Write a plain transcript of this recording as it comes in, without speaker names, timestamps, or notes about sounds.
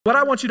What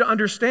I want you to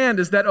understand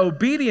is that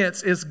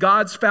obedience is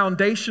God's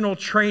foundational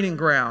training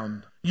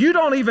ground. You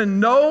don't even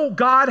know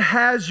God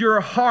has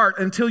your heart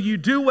until you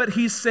do what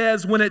he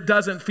says when it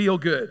doesn't feel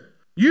good.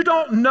 You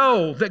don't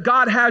know that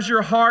God has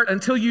your heart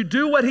until you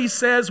do what he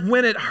says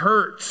when it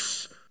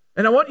hurts.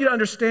 And I want you to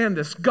understand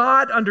this.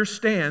 God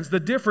understands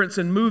the difference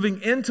in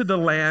moving into the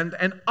land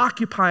and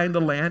occupying the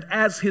land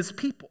as his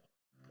people.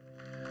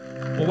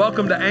 Well,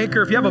 welcome to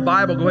Anchor. If you have a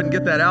Bible, go ahead and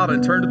get that out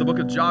and turn to the book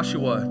of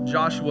Joshua.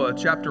 Joshua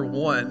chapter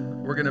 1.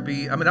 We're going to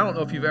be, I don't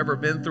know if you've ever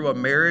been through a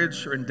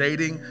marriage or in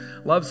dating,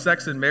 love,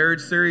 sex, and marriage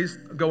series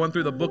going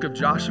through the book of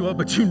Joshua,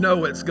 but you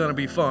know it's going to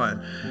be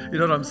fun. You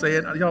know what I'm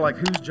saying? You're like,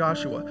 who's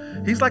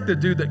Joshua? He's like the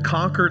dude that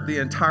conquered the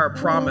entire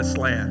promised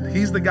land.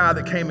 He's the guy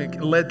that came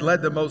and led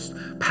the most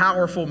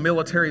powerful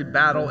military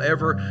battle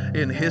ever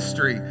in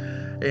history.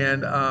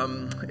 And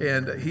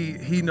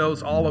he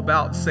knows all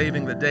about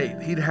saving the date.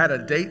 He'd had a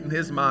date in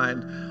his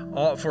mind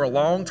for a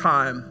long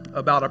time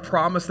about a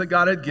promise that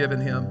God had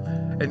given him.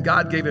 And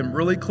God gave him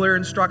really clear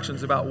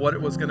instructions about what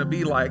it was going to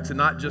be like to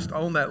not just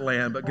own that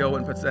land, but go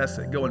and possess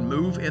it, go and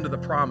move into the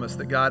promise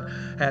that God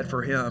had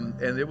for him.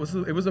 And it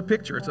was a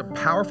picture. It's a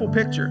powerful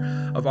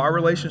picture of our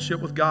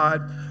relationship with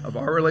God, of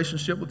our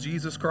relationship with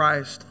Jesus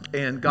Christ,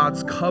 and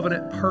God's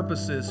covenant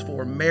purposes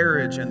for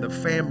marriage and the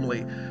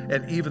family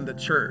and even the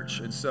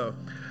church. And so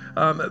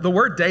the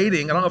word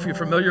dating, I don't know if you're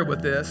familiar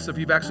with this, if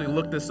you've actually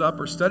looked this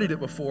up or studied it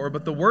before,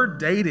 but the word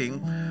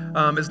dating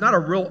is not a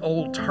real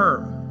old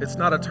term. It's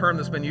not a term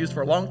that's been used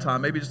for a long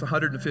time, maybe just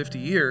 150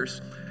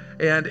 years.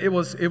 And it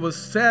was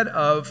said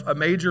of a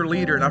major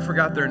leader, and I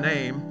forgot their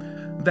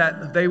name,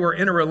 that they were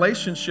in a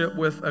relationship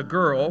with a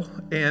girl,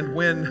 and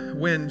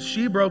when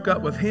she broke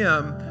up with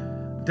him,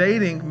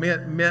 dating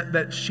meant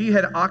that she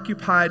had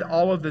occupied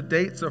all of the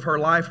dates of her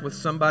life with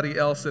somebody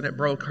else, and it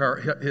broke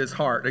his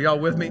heart. Are y'all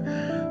with me?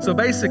 So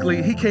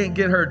basically, he can't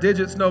get her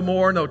digits no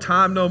more, no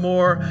time no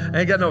more,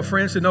 ain't got no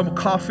friendship, no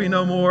coffee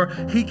no more.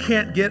 He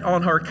can't get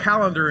on her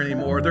calendar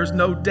anymore. There's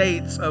no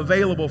dates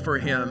available for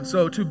him.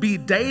 So to be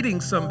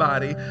dating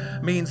somebody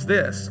means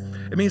this.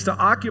 It means to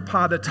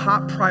occupy the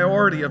top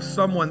priority of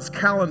someone's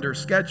calendar,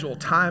 schedule,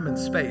 time, and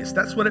space.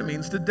 That's what it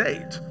means to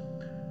date.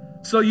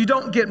 So you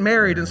don't get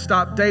married and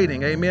stop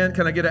dating. Amen?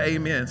 Can I get an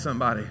amen,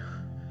 somebody?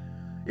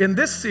 In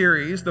this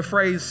series, the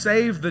phrase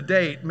save the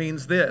date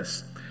means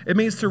this. It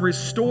means to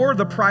restore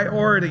the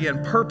priority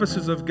and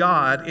purposes of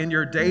God in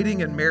your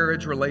dating and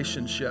marriage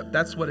relationship.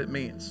 That's what it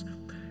means.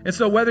 And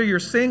so whether you're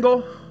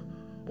single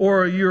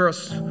or you're a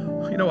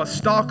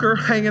stalker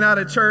hanging out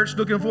at church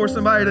looking for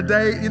somebody to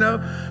date,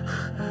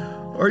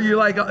 or you're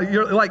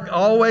like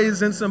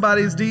always in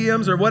somebody's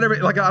DMs or whatever,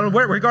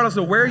 regardless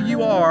of where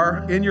you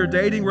are in your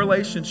dating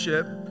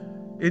relationship,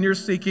 in your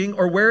seeking,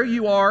 or where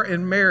you are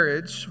in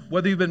marriage,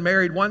 whether you've been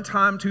married 1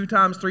 time, 2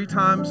 times, 3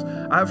 times.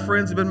 I have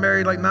friends who've been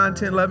married like 9,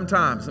 10, 11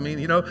 times.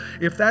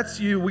 If that's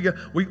you,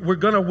 we're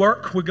going to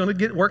work. We're going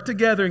to work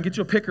together and get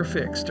you a picker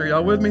fixed. Are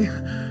y'all with me?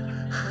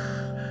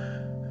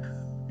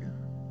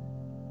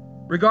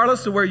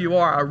 Regardless of where you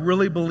are, I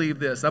really believe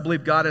this. I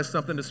believe God has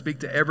something to speak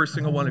to every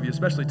single one of you,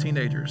 especially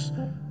teenagers,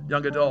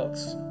 young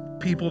adults,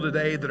 people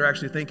today that are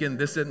actually thinking,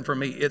 this isn't for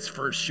me. It's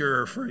for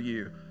sure for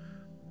you.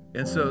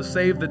 And so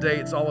save the date.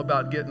 It's all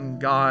about getting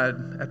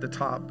God at the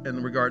top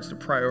in regards to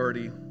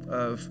priority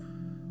of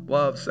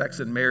love,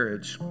 sex, and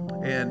marriage.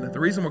 And the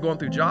reason we're going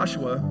through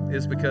Joshua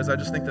is because I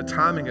just think the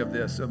timing of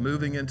this, of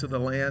moving into the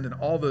land and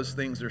all those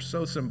things are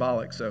so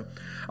symbolic. So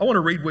I want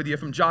to read with you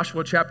from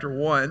Joshua chapter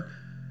 1,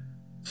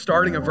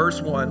 starting in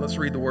verse 1. Let's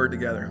read the word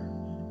together.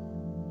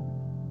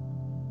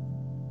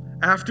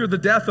 After the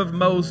death of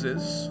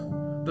Moses,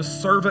 the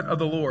servant of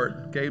the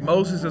Lord. Okay,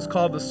 Moses is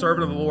called the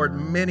servant of the Lord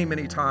many,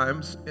 many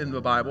times in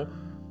the Bible.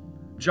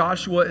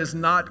 Joshua is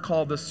not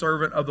called the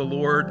servant of the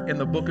Lord in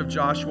the book of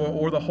Joshua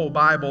or the whole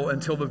Bible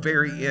until the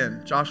very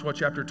end. Joshua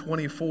chapter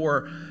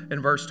 24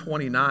 and verse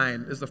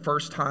 29 is the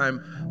first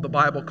time the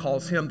Bible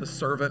calls him the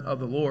servant of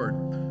the Lord.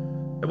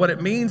 And what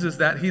it means is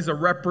that he's a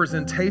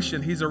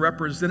representation, he's a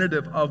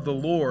representative of the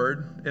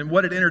Lord. And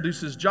what it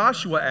introduces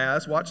Joshua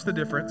as, watch the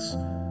difference,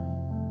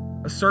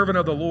 a servant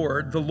of the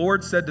Lord. The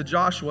Lord said to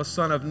Joshua,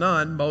 son of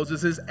Nun,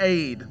 Moses'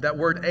 aide. That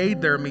word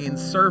aide there means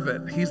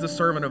servant. He's the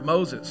servant of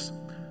Moses.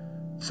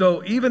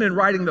 So even in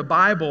writing the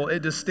Bible,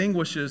 it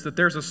distinguishes that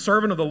there's a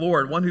servant of the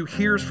Lord, one who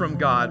hears from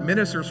God,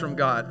 ministers from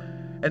God.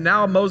 And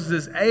now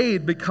Moses'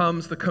 aide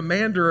becomes the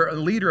commander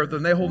and leader of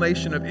the whole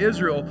nation of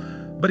Israel.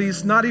 But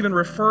he's not even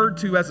referred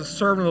to as a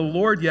servant of the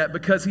Lord yet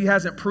because he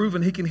hasn't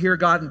proven he can hear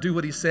God and do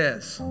what he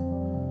says.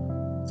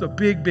 It's a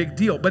big, big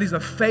deal. But he's a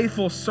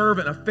faithful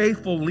servant, a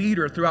faithful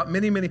leader throughout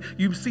many,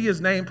 you see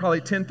his name probably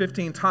 10,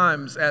 15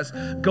 times as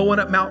going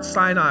up Mount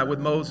Sinai with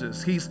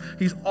Moses. He's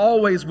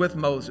always with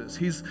Moses.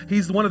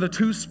 He's one of the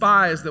 2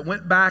 spies that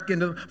went back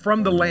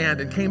from the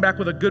land and came back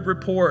with a good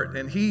report.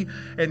 And he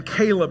and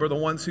Caleb are the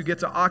ones who get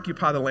to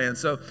occupy the land.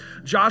 So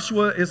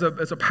Joshua is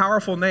a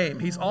powerful name.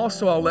 He's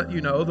also, I'll let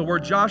you know, the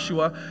word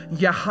Joshua,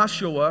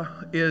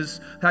 Yahashua is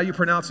how you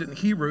pronounce it in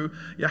Hebrew,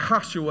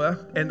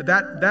 Yahashua. And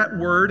that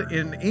word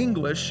in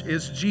English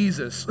is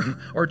Jesus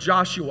or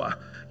Joshua.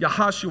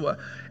 Yahashua.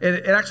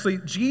 And actually,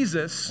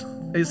 Jesus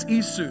is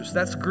Isus.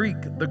 That's Greek.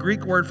 The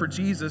Greek word for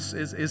Jesus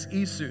is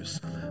Isus.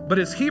 But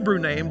his Hebrew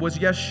name was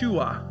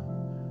Yeshua.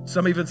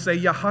 Some even say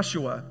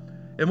Yahashua.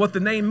 And what the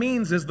name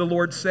means is the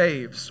Lord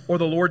saves or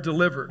the Lord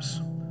delivers.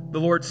 The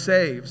Lord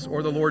saves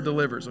or the Lord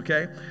delivers,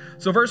 okay?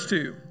 So verse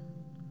 2,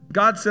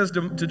 God says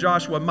to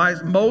Joshua,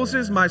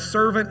 Moses, my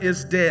servant,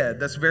 is dead.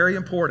 That's very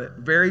important,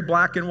 very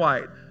black and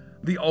white.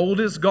 The old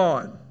is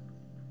gone.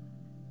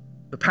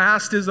 The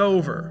past is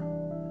over.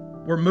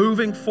 We're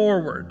moving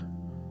forward.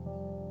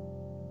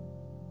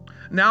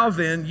 Now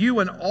then, you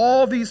and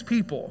all these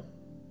people,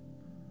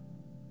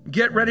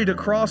 get ready to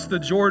cross the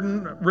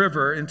Jordan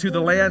River into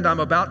the land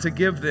I'm about to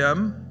give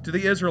them, to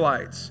the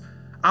Israelites.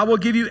 I will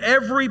give you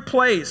every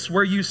place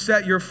where you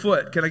set your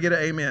foot. Can I get an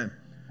amen?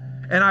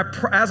 And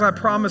as I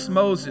promised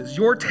Moses,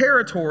 your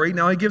territory,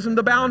 now he gives him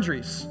the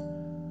boundaries.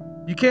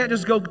 You can't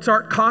just go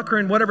start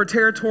conquering whatever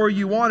territory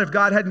you want if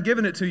God hadn't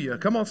given it to you.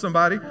 Come on,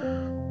 somebody.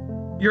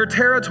 Your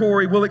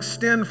territory will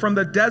extend from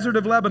the desert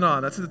of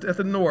Lebanon, that's at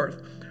the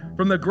north,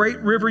 from the great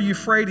river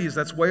Euphrates,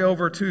 that's way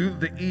over to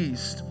the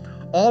east,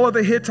 all of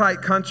the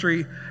Hittite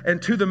country,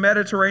 and to the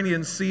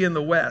Mediterranean Sea in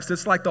the west.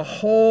 It's like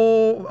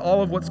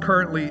all of what's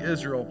currently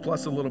Israel,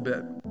 plus a little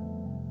bit.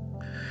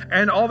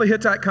 And all the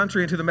Hittite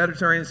country into the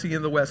Mediterranean Sea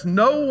in the west.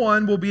 No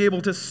one will be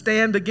able to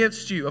stand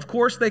against you. Of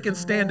course they can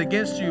stand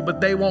against you, but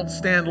they won't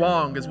stand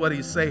long, is what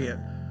he's saying.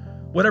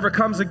 Whatever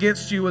comes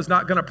against you is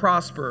not going to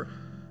prosper,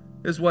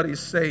 is what he's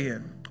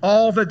saying.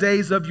 All the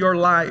days of your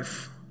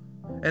life.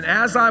 And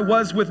as I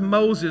was with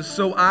Moses,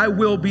 so I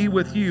will be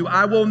with you.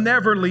 I will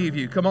never leave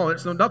you. Come on,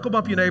 so knuckle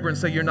bump your neighbor and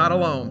say, you're not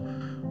alone.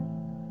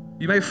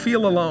 You may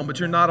feel alone, but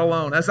you're not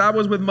alone. As I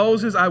was with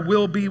Moses, I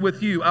will be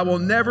with you. I will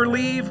never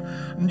leave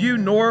you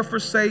nor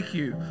forsake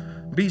you.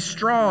 Be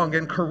strong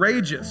and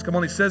courageous. Come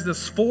on, he says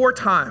this 4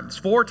 times.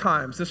 4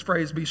 times this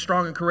phrase, be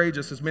strong and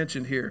courageous, is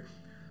mentioned here.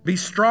 Be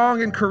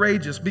strong and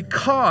courageous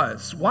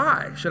because,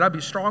 why should I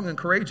be strong and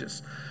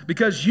courageous?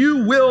 Because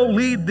you will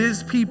lead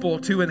these people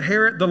to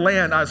inherit the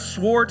land I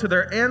swore to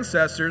their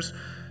ancestors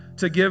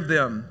to give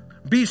them.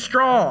 Be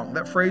strong.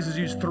 That phrase is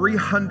used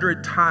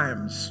 300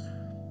 times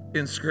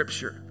in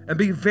Scripture. And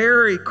be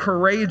very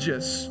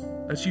courageous.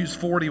 That's used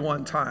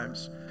 41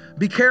 times.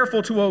 Be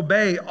careful to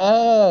obey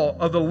all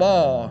of the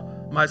law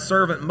my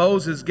servant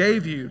Moses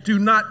gave you. Do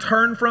not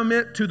turn from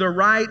it to the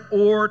right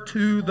or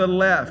to the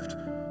left,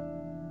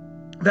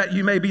 that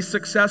you may be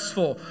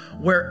successful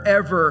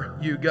wherever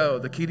you go.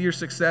 The key to your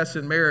success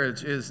in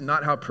marriage is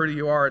not how pretty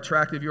you are,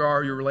 attractive you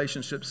are, your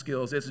relationship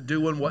skills. It's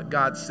doing what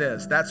God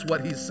says. That's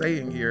what he's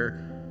saying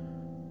here.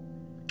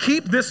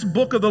 Keep this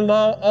book of the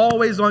law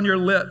always on your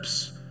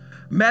lips.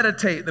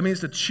 Meditate, that means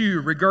to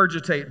chew,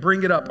 regurgitate,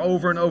 bring it up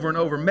over and over and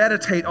over.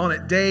 Meditate on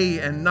it day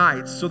and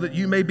night so that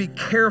you may be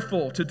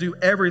careful to do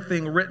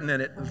everything written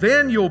in it.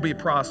 Then you'll be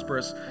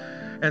prosperous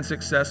and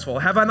successful.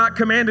 Have I not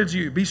commanded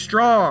you? Be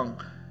strong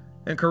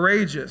and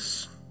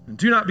courageous. And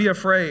do not be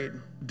afraid.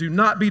 Do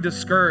not be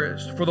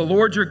discouraged, for the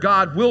Lord your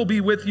God will be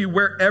with you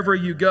wherever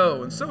you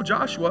go. And so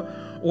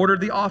Joshua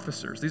ordered the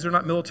officers. These are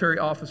not military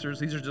officers.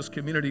 These are just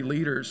community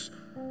leaders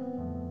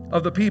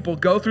of the people.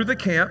 Go through the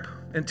camp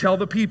and tell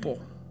the people,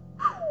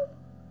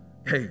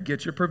 hey,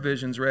 get your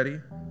provisions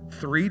ready.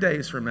 3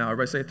 days from now,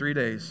 everybody say 3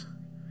 days.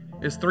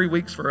 It's 3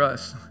 weeks for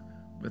us,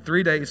 but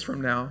 3 days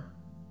from now,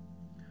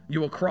 you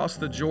will cross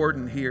the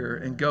Jordan here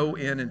and go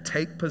in and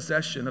take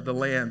possession of the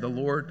land the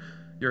Lord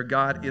your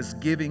God is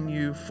giving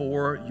you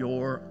for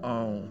your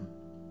own.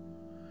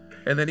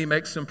 And then he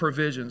makes some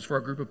provisions for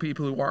a group of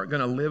people who aren't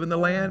going to live in the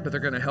land, but they're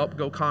going to help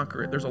go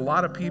conquer it. There's a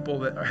lot of people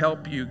that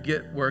help you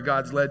get where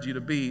God's led you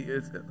to be.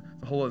 It's the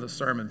whole of the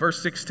sermon.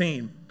 Verse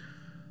 16.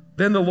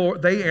 Then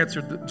they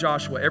answered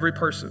Joshua, every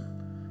person,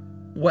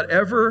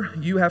 whatever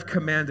you have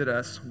commanded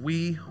us,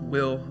 we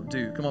will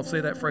do. Come on,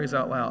 say that phrase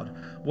out loud.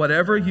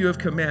 Whatever you have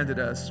commanded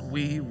us,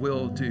 we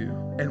will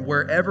do. And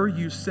wherever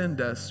you send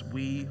us,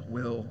 we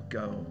will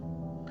go.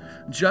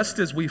 Just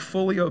as we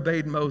fully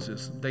obeyed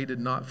Moses, they did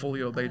not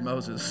fully obey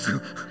Moses.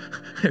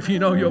 If you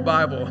know your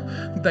Bible,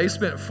 they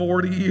spent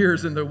 40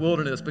 years in the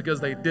wilderness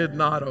because they did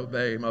not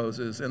obey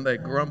Moses, and they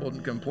grumbled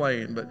and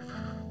complained. But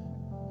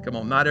come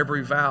on, not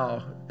every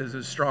vow is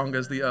as strong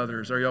as the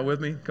others. Are y'all with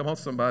me? Come on,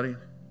 somebody.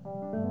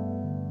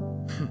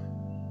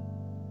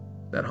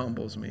 That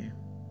humbles me.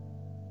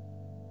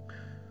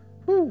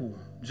 Whew.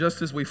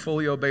 Just as we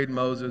fully obeyed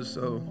Moses,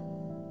 so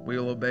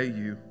we'll obey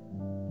you.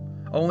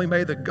 Only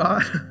may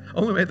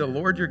the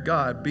Lord your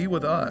God be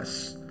with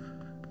us,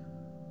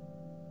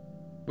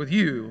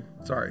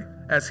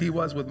 as he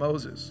was with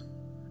Moses.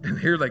 And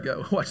here they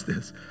go. Watch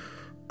this.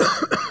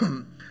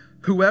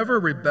 Whoever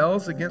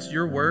rebels against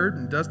your word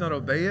and does not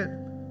obey it,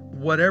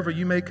 whatever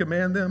you may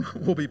command them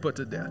will be put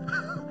to death.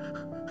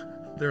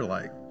 They're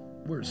like,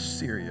 we're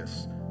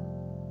serious.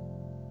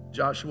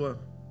 Joshua,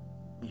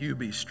 you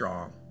be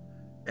strong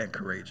and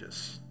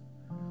courageous.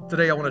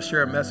 Today I want to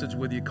share a message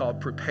with you called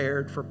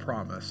Prepared for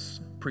Promise.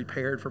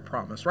 Prepared for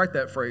Promise. Write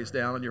that phrase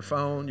down on your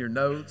phone, your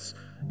notes,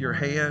 your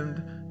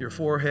hand, your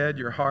forehead,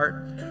 your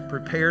heart.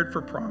 Prepared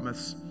for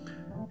Promise.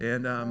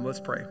 And let's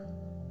pray.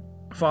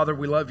 Father,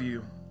 we love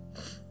you.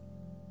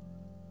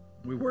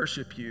 We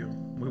worship you.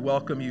 We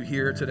welcome you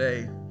here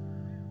today.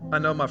 I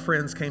know my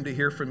friends came to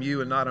hear from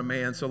you and not a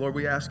man. So Lord,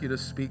 we ask you to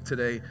speak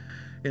today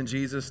in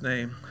Jesus'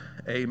 name.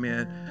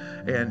 Amen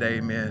and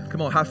amen.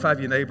 Come on, high five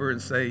your neighbor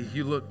and say,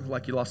 you look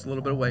like you lost a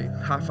little bit of weight.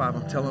 High five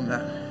him, tell him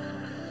that.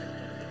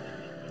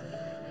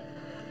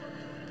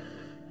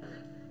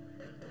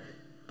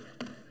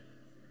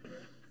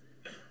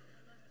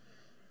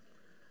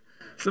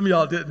 Some of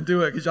y'all didn't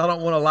do it because y'all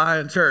don't want to lie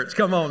in church.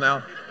 Come on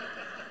now.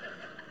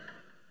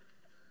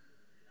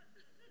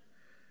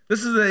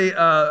 This is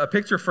a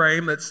picture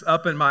frame that's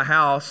up in my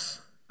house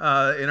in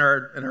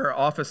our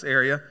office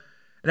area.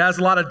 It has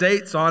a lot of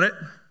dates on it.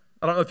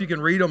 I don't know if you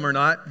can read them or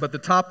not, but the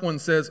top one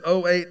says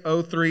 08,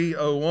 03,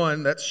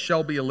 01. That's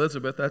Shelby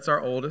Elizabeth. That's our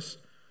oldest.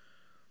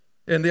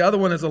 And the other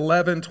one is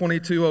 11,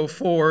 22,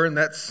 04, and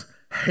that's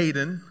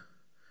Hayden.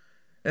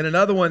 And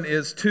another one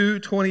is 2,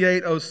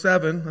 28,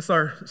 07. That's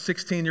our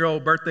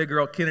 16-year-old birthday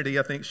girl, Kennedy.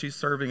 I think she's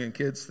serving in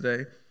kids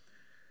today.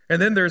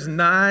 And then there's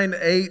 9,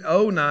 8,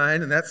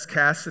 09, and that's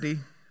Cassidy.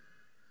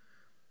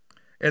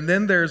 And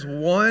then there's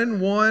 1,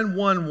 1,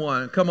 1,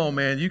 1. Come on,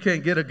 man. You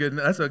can't get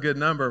that's a good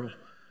number.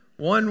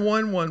 1,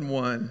 1, 1,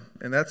 1.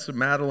 And that's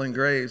Madeline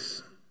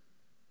Grace.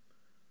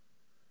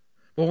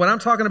 Well, when I'm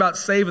talking about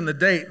saving the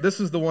date,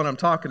 this is the one I'm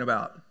talking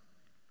about.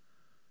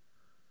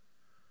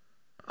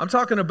 I'm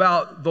talking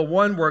about the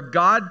one where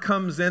God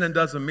comes in and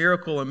does a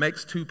miracle and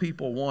makes two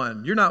people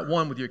one. You're not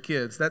one with your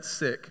kids. That's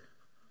sick.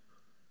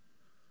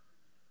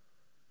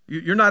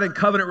 You're not in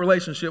covenant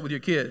relationship with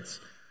your kids.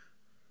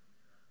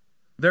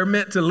 They're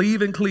meant to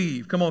leave and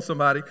cleave. Come on,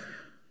 somebody.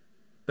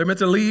 They're meant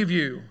to leave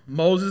you.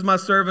 Moses, my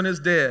servant, is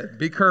dead.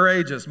 Be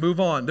courageous. Move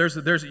on.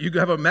 You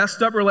have a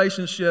messed up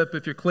relationship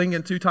if you're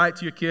clinging too tight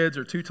to your kids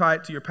or too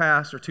tight to your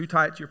past or too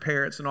tight to your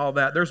parents and all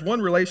that. There's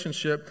one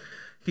relationship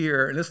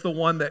here, and it's the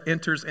one that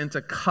enters into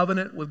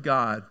covenant with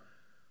God.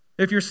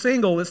 If you're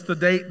single, it's the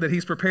date that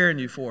he's preparing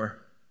you for.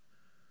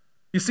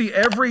 You see,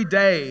 every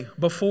day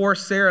before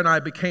Sarah and I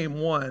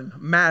became one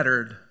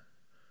mattered.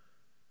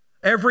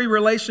 Every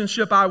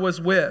relationship I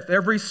was with,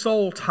 every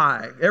soul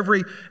tie,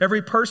 every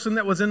person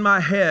that was in my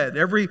head,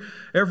 every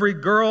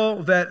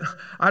girl that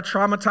I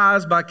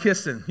traumatized by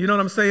kissing. You know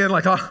what I'm saying?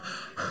 Like,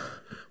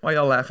 why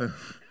y'all laughing?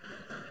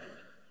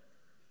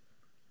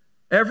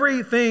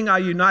 Everything I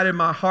united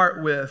my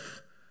heart with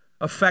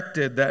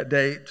affected that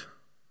date.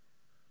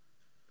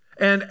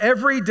 And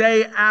every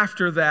day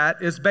after that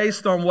is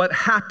based on what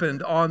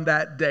happened on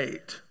that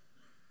date.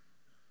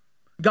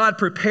 God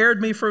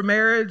prepared me for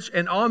marriage,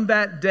 and on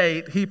that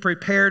date, he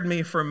prepared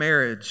me for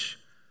marriage.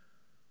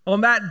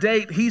 On that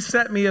date, he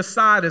set me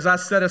aside as I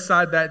set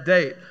aside that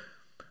date.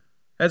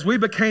 As we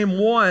became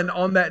one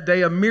on that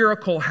day, a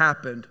miracle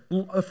happened.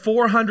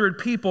 400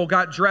 people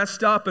got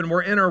dressed up and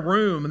were in a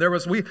room.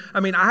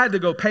 I had to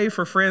go pay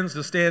for friends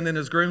to stand in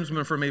as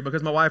groomsmen for me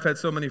because my wife had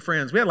so many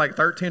friends. We had like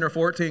 13 or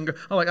 14.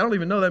 I don't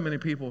even know that many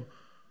people.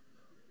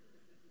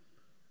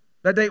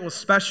 That date was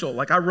special.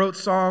 Like I wrote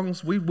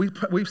songs.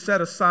 We set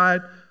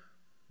aside.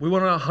 We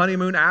went on a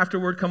honeymoon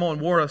afterward. Come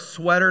on, wore a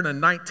sweater in a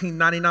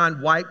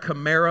 1999 white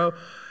Camaro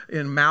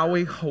in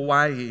Maui,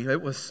 Hawaii.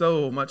 It was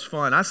so much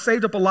fun. I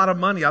saved up a lot of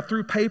money. I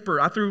threw paper.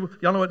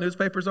 Y'all know what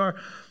newspapers are?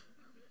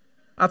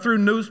 I threw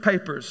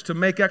newspapers to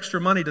make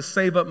extra money, to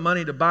save up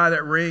money to buy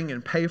that ring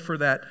and pay for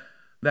that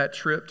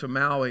trip to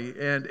Maui.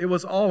 And it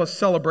was all a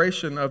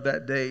celebration of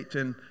that date.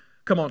 And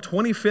come on,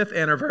 25th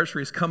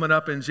anniversary is coming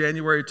up in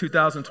January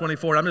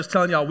 2024. And I'm just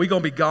telling y'all, we're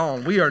going to be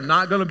gone. We are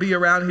not going to be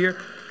around here.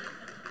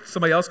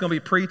 Somebody else going to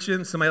be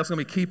preaching. Somebody else going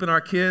to be keeping our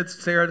kids.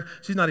 Sarah,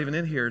 she's not even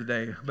in here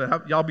today.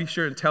 But y'all be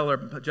sure and tell her,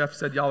 Jeff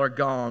said y'all are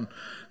gone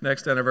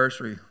next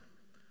anniversary.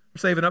 I'm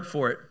saving up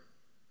for it.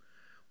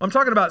 I'm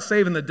talking about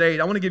saving the date.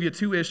 I want to give you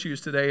two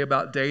issues today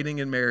about dating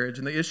and marriage.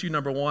 And the issue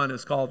number one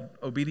is called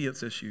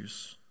obedience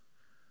issues.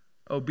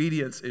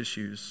 Obedience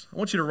issues. I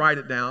want you to write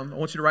it down. I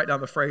want you to write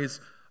down the phrase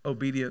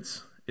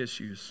obedience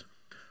issues.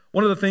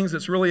 One of the things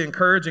that's really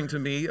encouraging to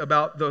me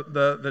about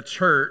the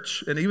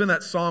church, and even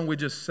that song we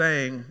just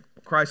sang,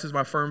 Christ is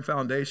my firm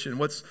foundation,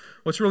 what's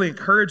really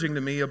encouraging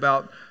to me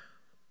about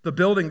the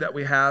building that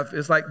we have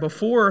is like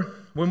before,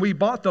 when we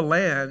bought the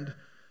land,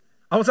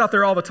 I was out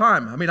there all the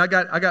time. I mean, I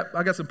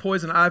got some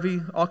poison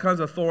ivy, all kinds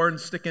of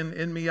thorns sticking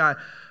in me. I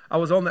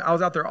was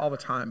out there all the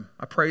time.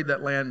 I prayed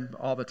that land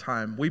all the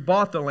time. We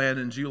bought the land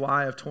in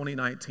July of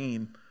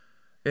 2019.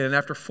 And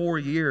after 4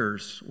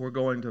 years, we're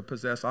going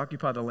to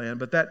occupy the land.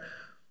 But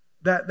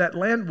that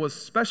land was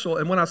special.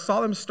 And when I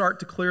saw them start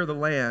to clear the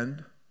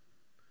land,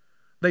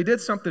 they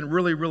did something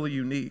really, really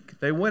unique.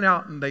 They went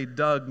out and they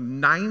dug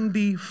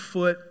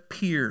 90-foot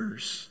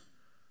piers,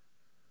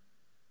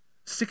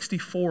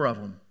 64 of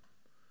them,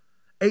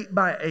 8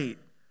 by 8,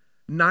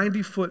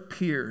 90-foot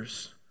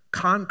piers,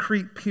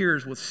 concrete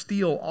piers with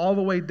steel all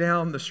the way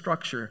down the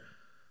structure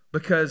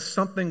because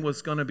something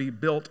was going to be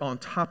built on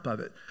top of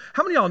it.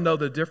 How many of y'all know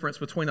the difference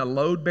between a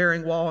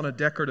load-bearing wall and a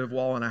decorative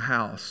wall in a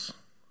house?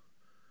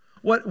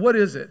 What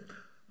is it?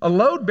 A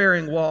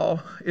load-bearing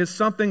wall is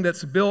something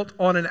that's built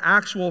on an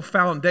actual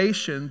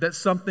foundation that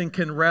something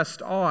can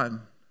rest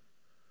on.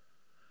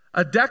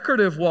 A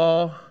decorative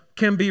wall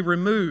can be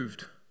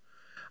removed.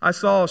 I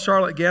saw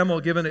Charlotte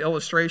Gamble give an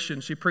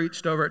illustration. She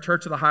preached over at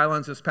Church of the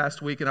Highlands this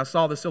past week, and I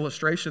saw this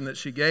illustration that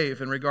she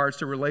gave in regards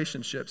to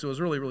relationships. It was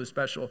really, really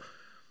special.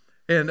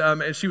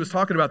 And she was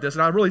talking about this,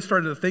 and I really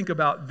started to think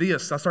about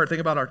this. I started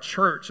thinking about our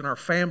church and our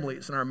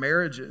families and our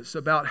marriages,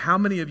 about how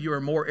many of you are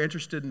more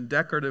interested in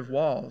decorative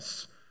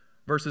walls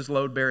versus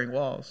load-bearing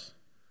walls.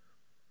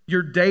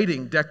 You're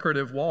dating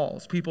decorative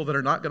walls, people that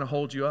are not going to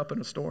hold you up in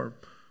a storm.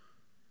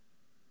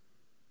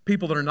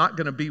 People that are not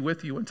going to be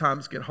with you when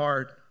times get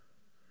hard.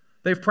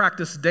 They've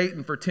practiced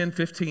dating for 10,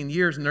 15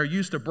 years, and they're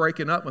used to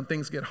breaking up when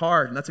things get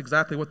hard, and that's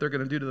exactly what they're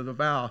going to do to the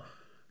vow.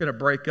 They're going to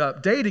break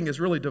up. Dating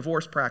is really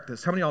divorce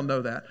practice. How many of y'all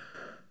know that?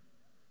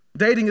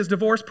 Dating is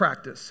divorce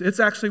practice. It's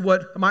actually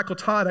what Michael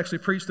Todd actually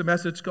preached a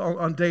message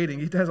on dating.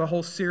 He has a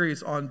whole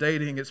series on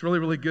dating. It's really,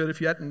 really good.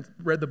 If you hadn't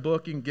read the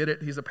book, you can get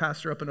it. He's a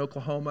pastor up in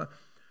Oklahoma.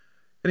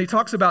 And he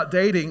talks about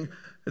dating,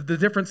 the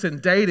difference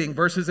in dating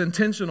versus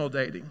intentional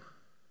dating.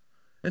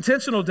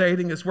 Intentional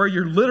dating is where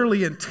you're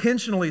literally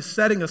intentionally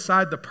setting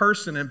aside the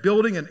person and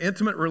building an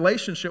intimate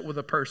relationship with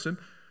a person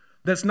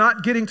that's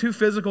not getting too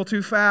physical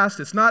too fast.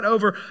 It's not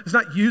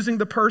using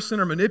the person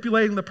or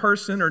manipulating the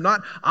person or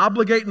not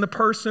obligating the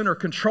person or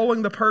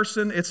controlling the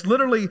person. It's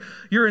literally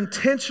you're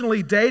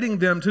intentionally dating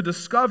them to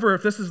discover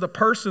if this is the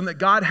person that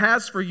God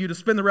has for you to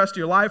spend the rest of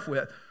your life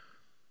with.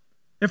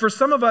 And for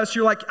some of us,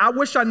 you're like, I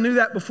wish I knew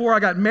that before I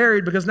got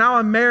married because now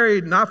I'm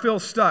married and I feel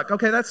stuck.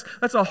 Okay, that's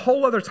a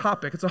whole other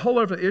topic. It's a whole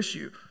other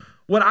issue.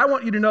 What I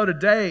want you to know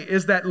today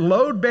is that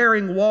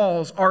load-bearing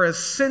walls are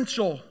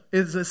essential.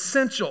 Is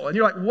essential. And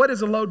you're like, what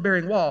is a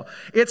load-bearing wall?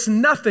 It's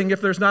nothing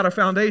if there's not a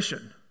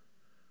foundation.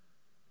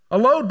 A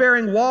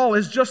load-bearing wall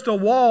is just a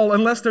wall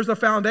unless there's a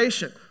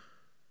foundation.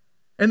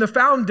 And the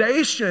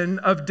foundation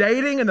of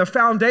dating and the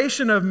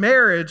foundation of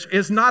marriage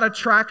is not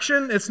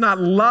attraction, it's not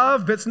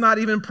love, it's not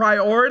even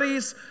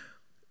priorities.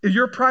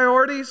 Your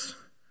priorities,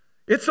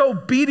 it's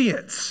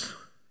obedience.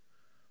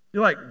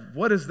 You're like,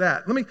 what is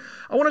that?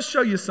 I want to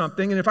show you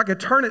something, and if I could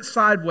turn it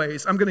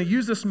sideways, I'm going to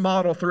use this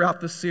model throughout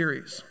this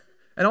series.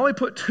 And I only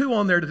put 2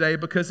 on there today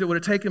because it would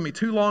have taken me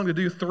too long to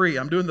do 3.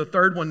 I'm doing the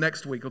 3rd one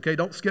next week, okay?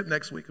 Don't skip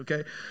next week,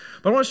 okay?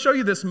 But I want to show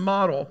you this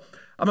model.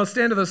 I'm going to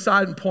stand to the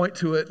side and point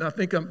to it, and I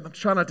think I'm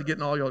trying not to get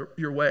in all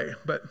your way.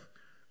 But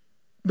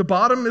the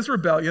bottom is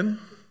rebellion.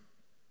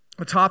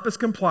 The top is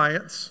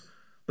compliance.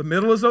 The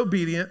middle is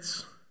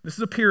obedience. This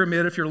is a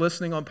pyramid if you're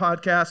listening on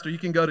podcast, or you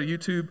can go to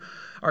YouTube,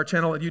 our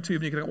channel at YouTube,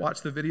 and you can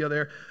watch the video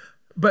there.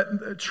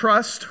 But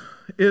trust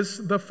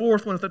is the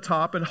 4th one at the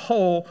top, and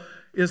whole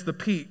is the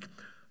peak.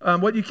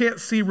 What you can't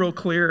see real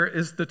clear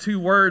is the 2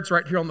 words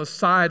right here on the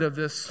side of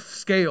this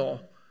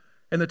scale.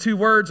 And the 2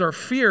 words are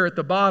fear at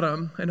the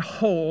bottom and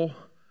whole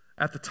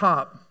at the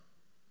top.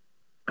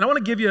 And I want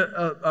to give you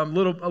a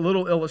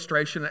little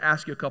illustration and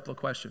ask you a couple of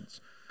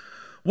questions.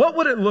 What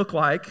would it look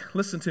like,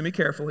 listen to me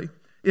carefully,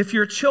 if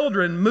your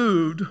children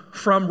moved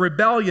from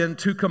rebellion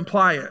to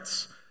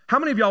compliance? How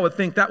many of y'all would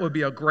think that would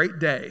be a great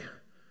day?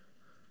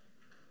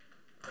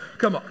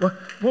 Come on.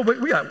 Well,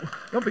 we got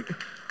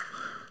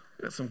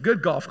some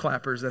good golf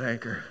clappers at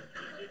Anchor.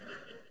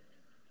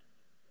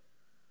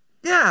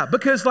 Yeah,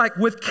 because like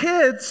with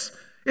kids,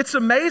 it's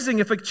amazing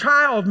if a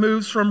child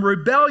moves from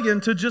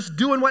rebellion to just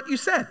doing what you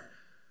said.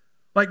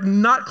 Like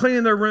not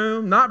cleaning their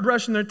room, not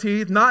brushing their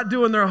teeth, not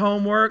doing their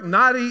homework,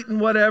 not eating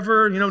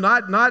whatever,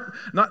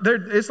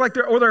 it's like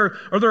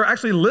they're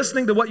actually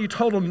listening to what you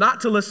told them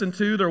not to listen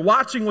to. They're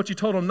watching what you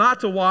told them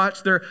not to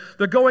watch. They're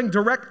going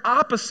direct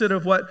opposite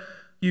of what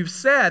you've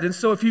said. And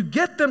so if you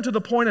get them to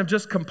the point of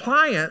just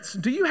compliance,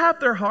 do you have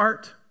their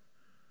heart?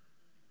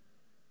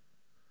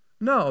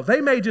 No, they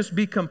may just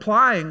be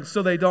complying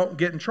so they don't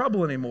get in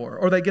trouble anymore,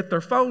 or they get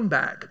their phone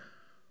back,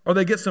 or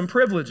they get some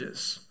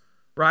privileges,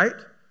 right?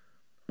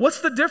 What's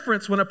the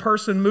difference when a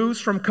person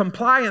moves from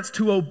compliance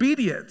to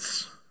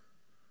obedience?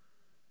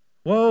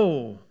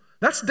 Whoa,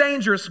 that's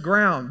dangerous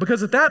ground,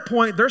 because at that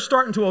point, they're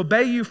starting to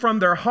obey you from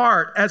their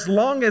heart as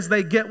long as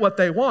they get what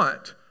they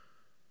want.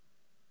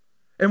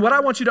 And what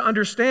I want you to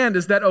understand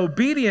is that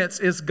obedience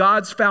is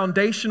God's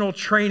foundational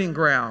training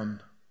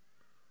ground.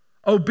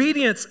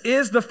 Obedience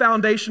is the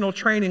foundational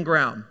training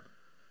ground.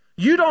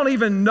 You don't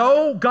even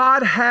know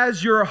God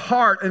has your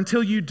heart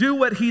until you do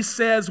what He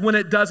says when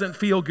it doesn't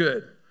feel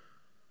good.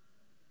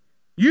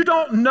 You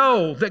don't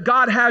know that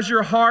God has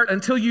your heart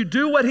until you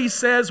do what He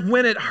says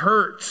when it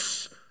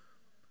hurts.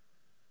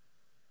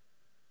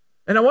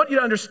 And I want you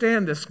to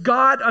understand this.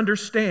 God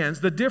understands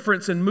the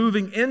difference in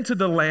moving into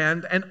the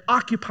land and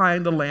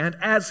occupying the land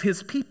as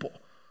His people.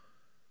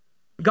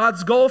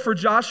 God's goal for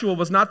Joshua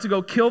was not to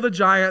go kill the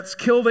giants,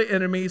 kill the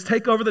enemies,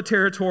 take over the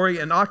territory,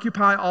 and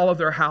occupy all of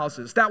their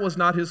houses. That was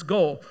not His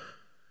goal.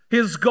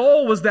 His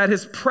goal was that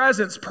His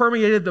presence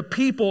permeated the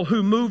people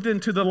who moved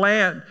into the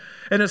land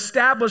and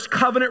established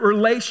covenant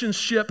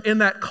relationship in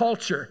that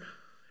culture.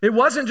 It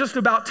wasn't just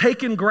about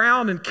taking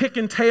ground and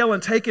kicking tail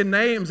and taking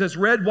names as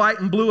red, white,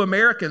 and blue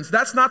Americans.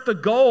 That's not the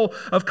goal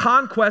of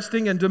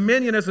conquesting and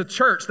dominion as a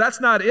church.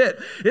 That's not it.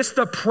 It's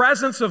the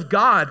presence of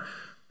God.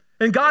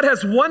 And God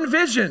has one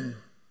vision.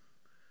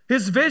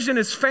 His vision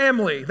is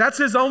family. That's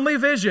his only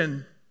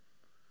vision.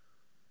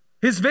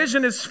 His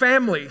vision is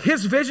family.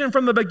 His vision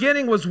from the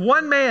beginning was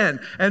one man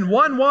and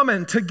one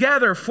woman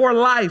together for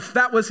life.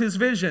 That was his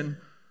vision.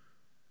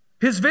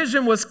 His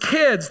vision was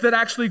kids that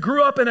actually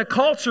grew up in a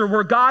culture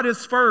where God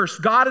is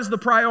first. God is the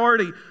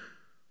priority.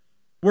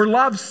 Where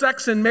love,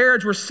 sex, and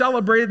marriage were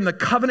celebrated in the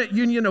covenant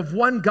union of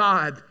one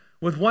God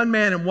with one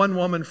man and one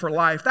woman for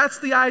life. That's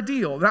the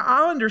ideal. Now,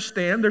 I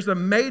understand there's a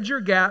major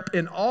gap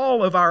in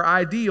all of our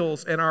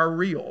ideals and our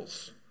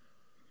reals.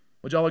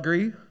 Would y'all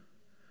agree?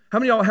 How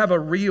many of y'all have a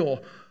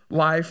real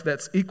life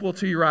that's equal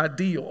to your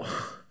ideal?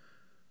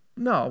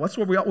 No, that's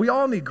what we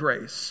all need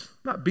grace.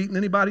 I'm not beating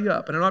anybody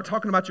up. And I'm not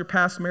talking about your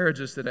past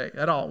marriages today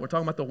at all. We're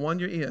talking about the one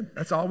you're in.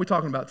 That's all we're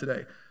talking about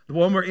today. The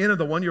one we're in or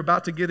the one you're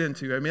about to get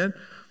into. Amen?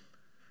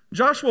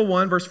 Joshua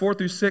 1, verse 4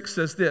 through 6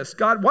 says this.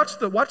 God, watch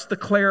the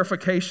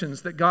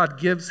clarifications that God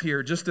gives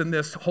here just in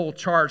this whole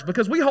charge.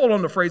 Because we hold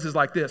on to phrases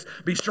like this.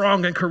 Be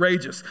strong and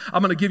courageous.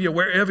 I'm going to give you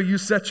wherever you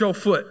set your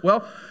foot.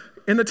 Well,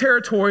 in the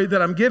territory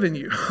that I'm giving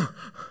you,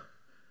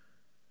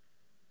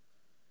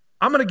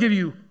 I'm going to give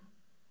you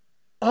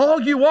all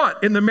you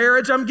want in the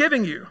marriage I'm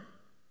giving you.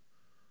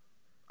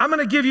 I'm going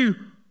to give you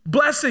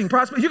blessing,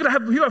 prosperity. You're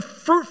going to have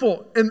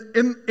fruitful in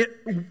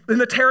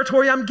the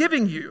territory I'm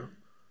giving you,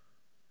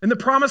 in the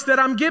promise that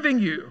I'm giving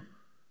you.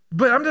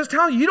 But I'm just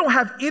telling you, you don't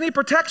have any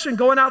protection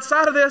going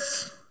outside of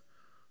this.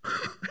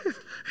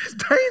 It's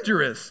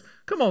dangerous.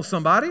 Come on,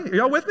 somebody. Are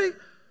y'all with me?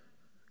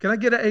 Can I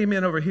get an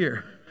amen over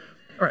here?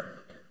 All right.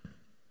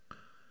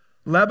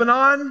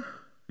 Lebanon,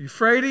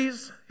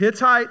 Euphrates,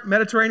 Hittite,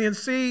 Mediterranean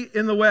Sea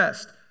in the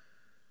west.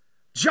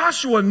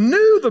 Joshua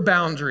knew the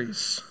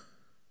boundaries.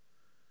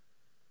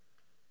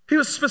 He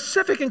was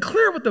specific and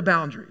clear with the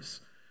boundaries.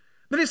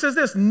 Then he says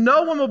this,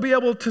 no one will be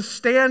able to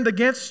stand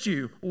against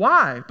you.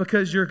 Why?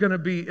 Because you're going to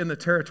be in the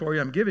territory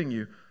I'm giving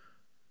you.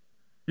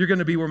 You're going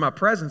to be where my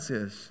presence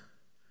is.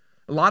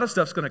 A lot of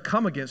stuff's going to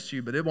come against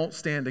you, but it won't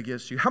stand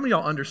against you. How many of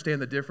y'all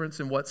understand the difference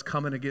in what's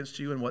coming against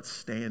you and what's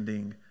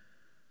standing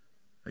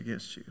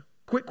against you?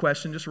 Quick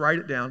question, just write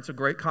it down. It's a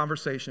great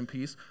conversation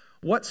piece.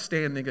 What's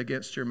standing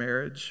against your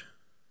marriage?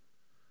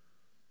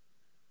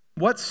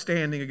 What's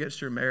standing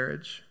against your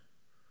marriage?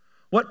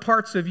 What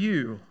parts of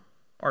you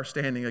are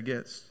standing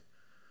against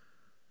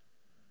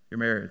your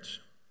marriage?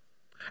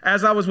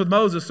 As I was with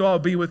Moses, so I'll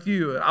be with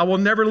you. I will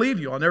never leave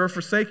you. I'll never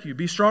forsake you.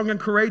 Be strong and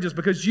courageous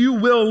because you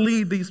will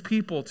lead these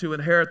people to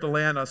inherit the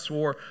land I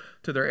swore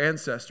to their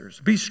ancestors.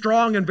 Be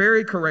strong and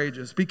very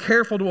courageous. Be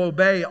careful to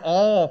obey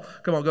all,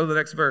 come on, go to the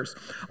next verse.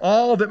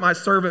 All that my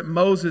servant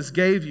Moses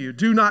gave you.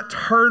 Do not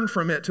turn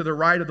from it to the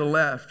right or the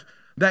left,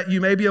 that you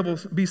may be able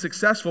to be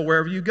successful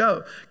wherever you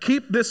go.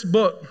 Keep this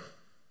book.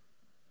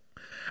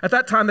 At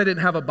that time, they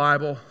didn't have a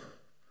Bible.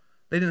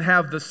 They didn't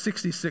have the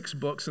 66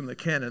 books in the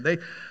canon.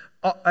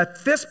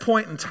 At this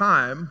point in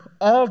time,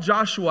 all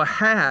Joshua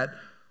had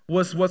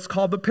was what's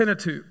called the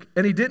Pentateuch.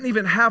 And he didn't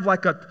even have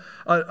like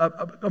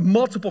a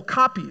multiple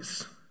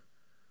copies.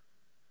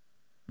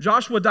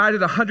 Joshua died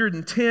at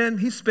 110.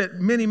 He spent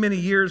many, many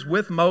years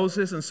with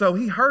Moses. And so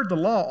he heard the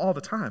law all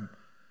the time.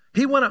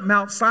 He went up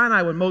Mount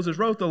Sinai when Moses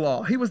wrote the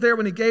law. He was there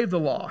when he gave the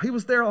law. He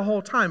was there the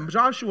whole time.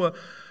 Joshua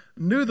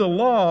knew the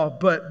law,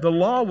 but the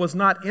law was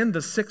not in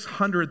the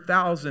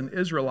 600,000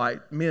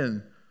 Israelite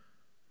men.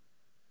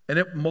 And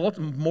it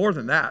more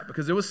than that,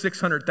 because it was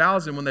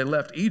 600,000 when they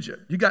left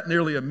Egypt. You got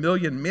nearly 1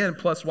 million men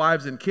plus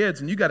wives and kids,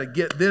 and you got to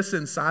get this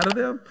inside of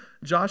them,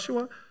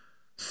 Joshua.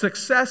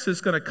 Success is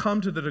going to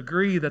come to the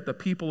degree that the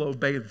people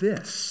obey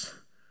this.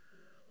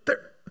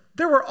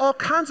 There were all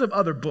kinds of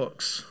other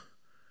books.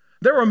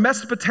 There were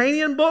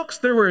Mesopotamian books.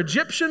 There were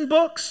Egyptian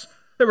books.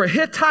 There were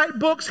Hittite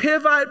books,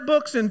 Hivite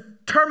books, and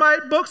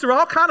Termite books. There were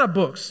all kinds of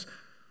books.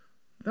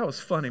 That was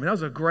funny. Man, that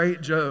was a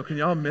great joke, and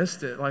y'all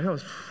missed it. Like, that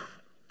was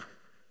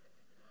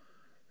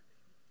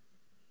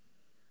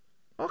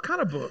all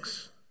kind of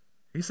books.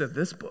 He said,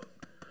 this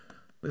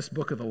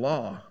book of the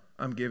law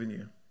I'm giving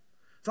you.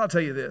 So I'll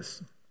tell you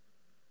this.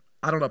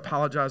 I don't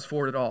apologize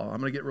for it at all. I'm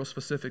going to get real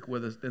specific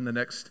with it in the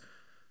next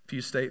few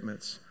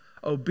statements.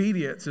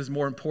 Obedience is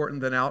more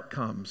important than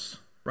outcomes.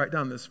 Write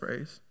down this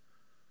phrase.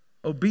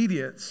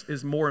 Obedience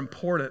is more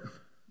important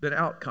than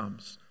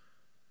outcomes.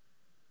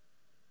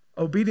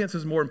 Obedience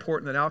is more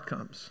important than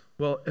outcomes.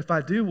 Well, if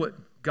I do what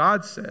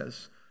God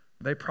says,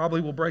 they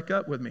probably will break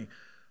up with me.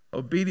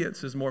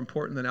 Obedience is more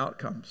important than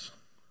outcomes.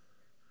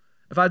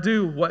 If I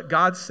do what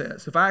God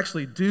says, if I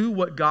actually do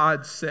what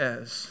God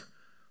says,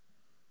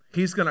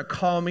 He's going to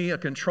call me a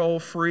control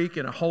freak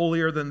and a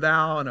holier than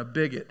thou and a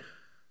bigot.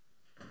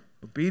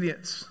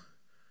 Obedience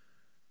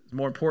is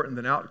more important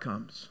than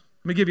outcomes.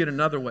 Let me give you it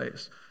another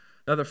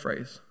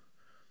phrase.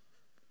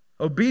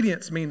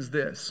 Obedience means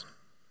this.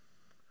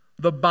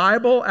 The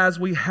Bible as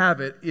we have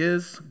it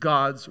is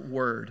God's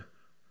word.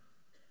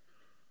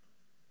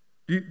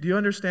 Do you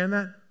understand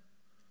that?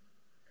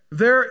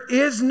 There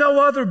is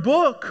no other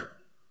book.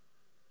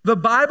 The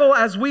Bible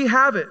as we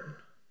have it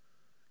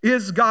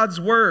is God's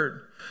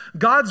word.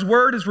 God's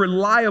word is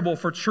reliable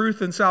for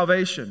truth and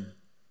salvation.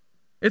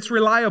 It's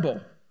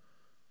reliable.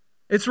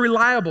 It's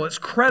reliable. It's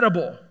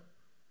credible.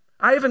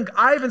 I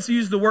even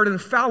use the word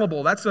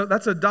infallible. That's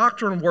a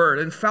doctrine word,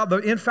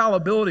 the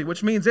infallibility,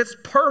 which means it's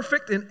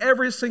perfect in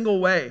every single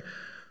way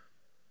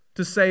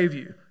to save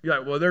you. You're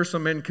like, well, there's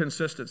some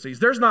inconsistencies.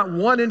 There's not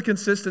one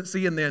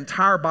inconsistency in the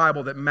entire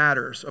Bible that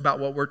matters about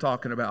what we're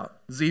talking about.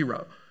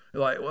 Zero.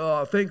 You're like, well,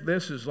 I think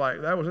this is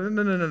like, that was,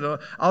 no.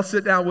 I'll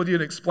sit down with you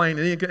and explain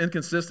any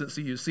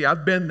inconsistency you see.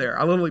 I've been there.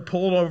 I literally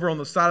pulled over on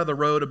the side of the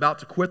road about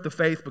to quit the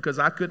faith because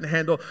I couldn't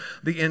handle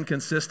the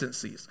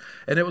inconsistencies.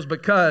 And it was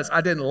because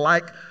I didn't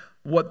like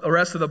what the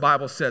rest of the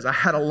Bible says. I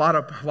had a lot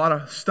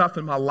of stuff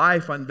in my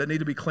life that needed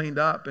to be cleaned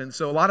up. And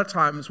so a lot of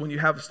times when you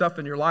have stuff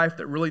in your life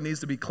that really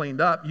needs to be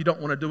cleaned up, you don't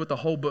want to do what the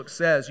whole book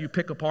says. You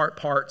pick apart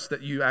parts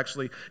that you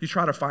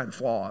try to find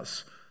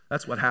flaws.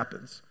 That's what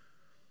happens.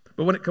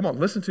 But come on,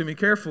 listen to me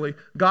carefully.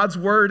 God's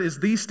word is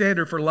the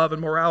standard for love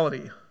and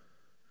morality.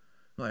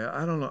 Like,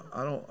 I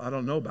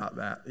don't know about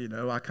that.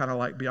 I kind of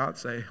like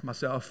Beyonce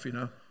myself,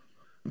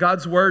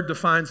 God's word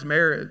defines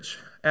marriage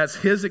as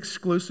his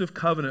exclusive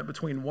covenant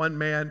between one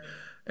man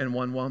and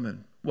one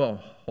woman.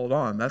 Well, hold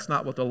on. That's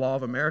not what the law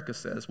of America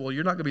says. Well,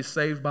 you're not going to be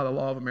saved by the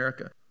law of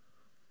America.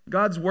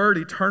 God's word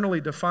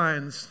eternally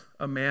defines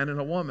a man and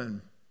a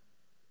woman.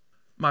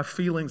 My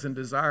feelings and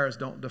desires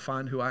don't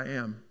define who I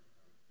am.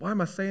 Why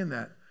am I saying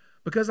that?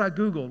 Because I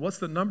Googled, what's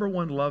the number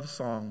one love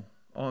song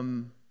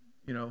on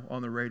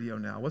the radio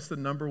now? What's the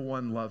number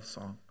one love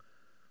song?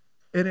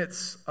 And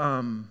it's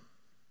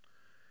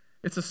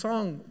a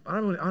song,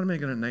 I'm not even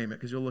going to name it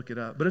because you'll look it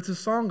up, but it's a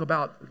song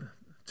about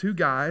two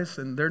guys,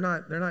 and they're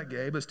not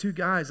gay, but it's two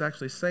guys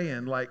actually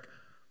saying, like,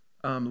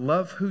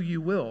 love who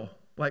you will.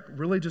 Like,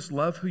 really just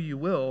love who you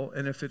will,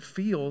 and if it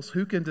feels,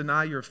 who can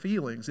deny your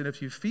feelings? And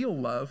if you feel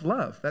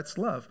love, that's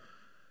love.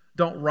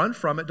 Don't run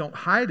from it. Don't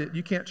hide it.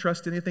 You can't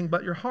trust anything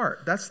but your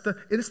heart. It's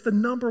the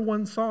number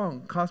one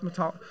song,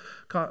 Cosmopolitan.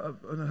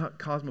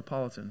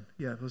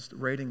 Yeah, it was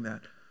rating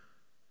that.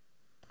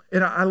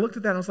 And I looked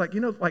at that and I was like,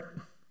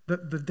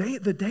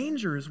 the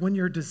danger is when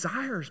your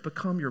desires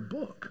become your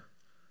book.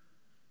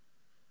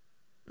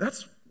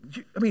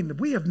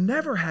 We have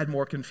never had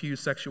more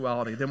confused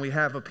sexuality than we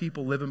have of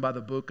people living by the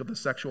book of the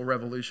sexual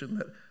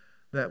revolution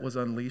that was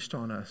unleashed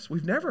on us.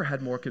 We've never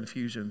had more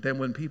confusion than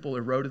when people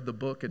eroded the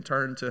book and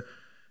turned to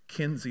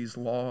Kinsey's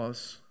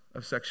laws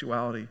of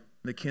sexuality,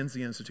 the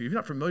Kinsey Institute. If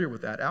you're not familiar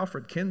with that,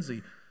 Alfred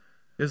Kinsey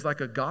is like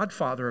a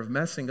godfather of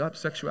messing up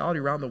sexuality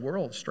around the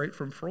world, straight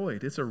from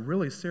Freud. It's a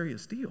really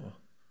serious deal.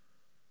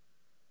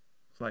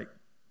 It's like,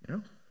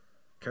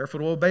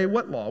 careful to obey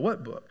what law,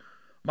 what book?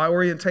 My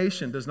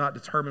orientation does not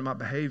determine my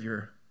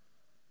behavior.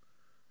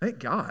 Thank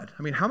God.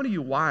 How many of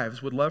you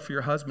wives would love for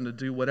your husband to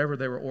do whatever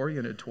they were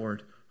oriented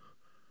toward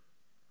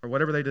or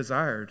whatever they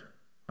desired?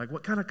 Like,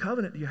 what kind of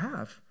covenant do you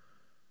have?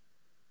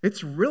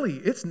 It's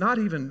not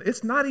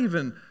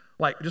even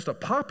like just a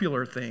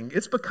popular thing.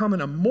 It's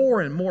becoming a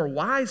more and more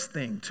wise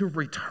thing to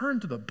return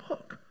to the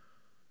book.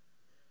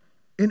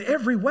 In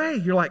every way,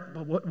 you're like,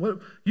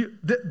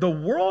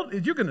 the world,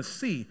 you're going to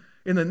see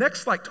in the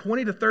next like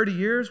 20 to 30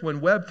 years when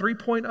Web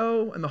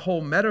 3.0 and the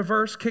whole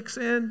metaverse kicks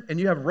in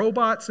and you have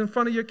robots in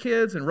front of your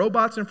kids and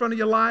robots in front of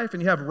your life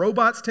and you have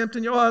robots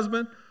tempting your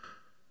husband.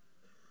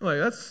 Like,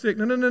 that's sick.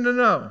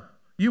 No.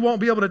 You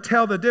won't be able to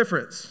tell the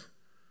difference.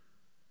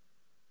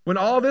 When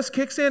all this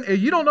kicks in, and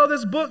you don't know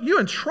this book, you're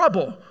in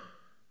trouble.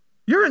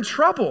 You're in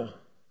trouble.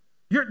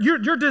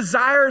 Your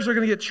desires are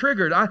going to get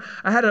triggered. I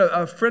had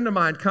a friend of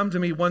mine come to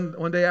me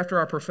one day after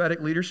our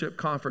prophetic leadership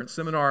conference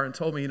seminar and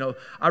told me,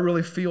 I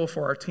really feel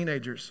for our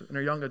teenagers and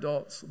our young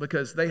adults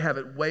because they have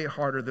it way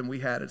harder than we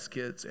had as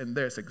kids, and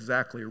that's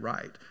exactly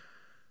right.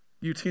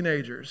 You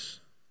teenagers,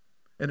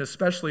 and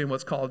especially in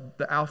what's called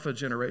the Alpha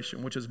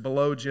generation, which is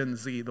below Gen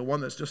Z, the one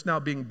that's just now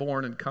being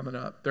born and coming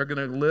up, they're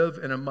going to live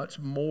in a much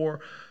more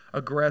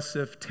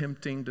aggressive,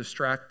 tempting,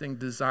 distracting,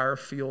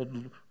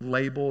 desire-filled,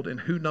 labeled, and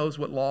who knows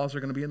what laws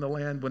are going to be in the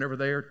land whenever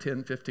they are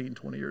 10, 15,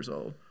 20 years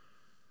old.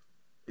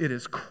 It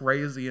is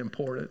crazy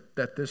important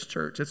that this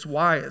church, it's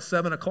why at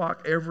 7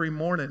 o'clock every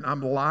morning,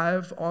 I'm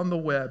live on the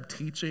web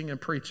teaching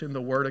and preaching the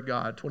Word of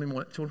God. 20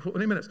 minutes.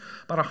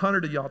 About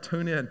 100 of y'all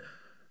tune in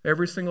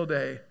every single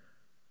day.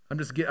 I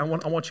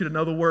want you to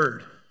know the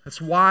Word.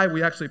 That's why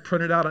we actually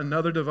printed out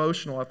another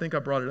devotional. I think I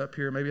brought it up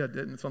here. Maybe I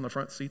didn't. It's on the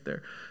front seat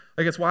there.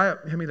 Like, it's why,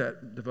 hand me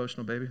that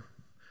devotional, baby.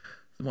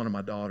 It's one of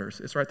my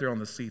daughters. It's right there on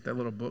the seat, that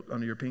little book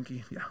under your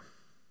pinky. Yeah.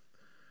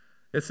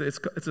 It's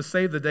a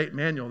save the date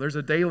manual. There's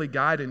a daily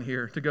guide in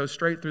here to go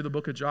straight through the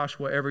book of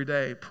Joshua every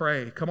day.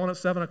 Pray. Come on at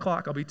 7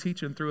 o'clock. I'll be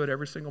teaching through it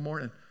every single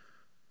morning.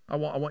 I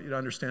want you to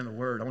understand the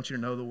Word. I want you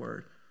to know the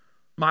Word.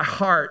 My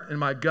heart and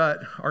my gut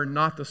are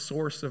not the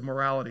source of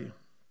morality.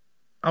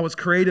 I was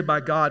created by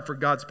God for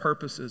God's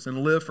purposes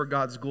and live for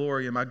God's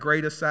glory, and my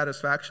greatest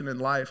satisfaction in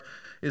life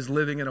is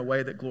living in a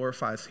way that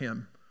glorifies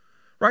Him.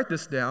 Write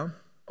this down.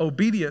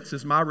 Obedience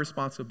is my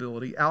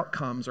responsibility.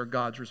 Outcomes are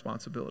God's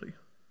responsibility.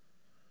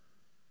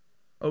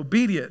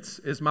 Obedience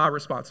is my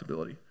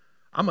responsibility.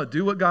 I'm going to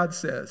do what God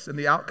says, and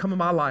the outcome of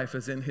my life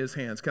is in His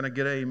hands. Can I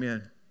get an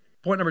amen?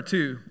 Point number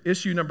 2,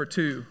 issue number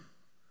 2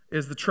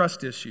 is the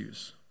trust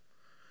issues.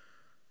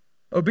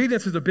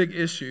 Obedience is a big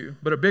issue,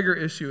 but a bigger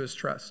issue is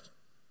trust.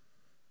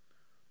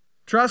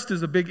 Trust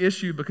is a big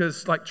issue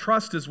because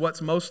trust is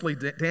what's mostly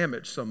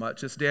damaged so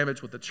much. It's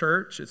damaged with the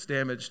church. It's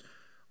damaged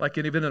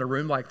even in a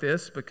room like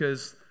this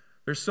because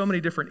there's so many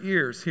different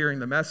ears hearing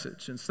the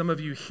message. And some of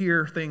you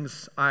hear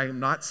things I'm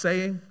not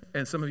saying,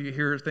 and some of you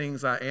hear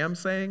things I am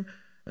saying,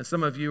 and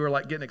some of you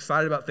are getting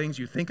excited about things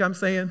you think I'm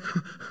saying.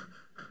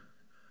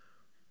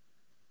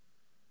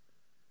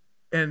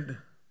 And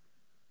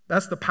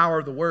that's the power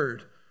of the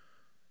word.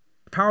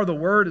 The power of the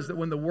word is that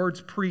when the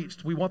word's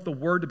preached, we want the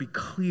word to be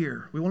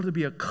clear. We want it to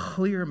be a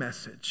clear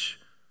message,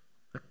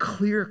 a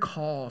clear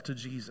call to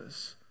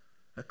Jesus,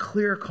 a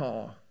clear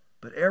call.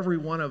 But every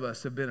one of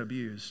us have been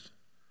abused.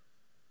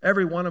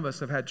 Every one of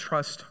us have had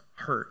trust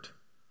hurt.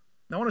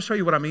 Now I want to show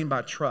you what I mean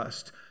by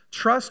trust.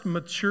 Trust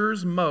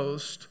matures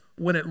most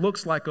when it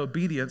looks like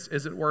obedience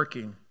isn't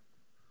working.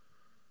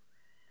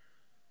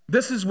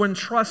 This is when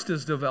trust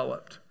is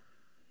developed.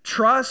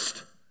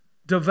 Trust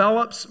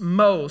develops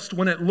most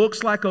when it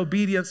looks like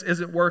obedience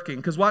isn't working.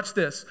 Because watch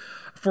this.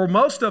 For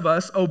most of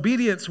us,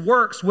 obedience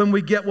works when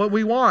we get what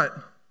we want.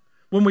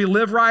 When we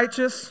live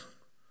righteous,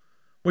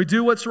 we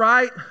do what's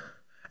right,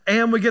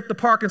 and we get the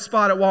parking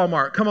spot at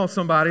Walmart. Come on,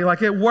 somebody.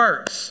 It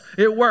works.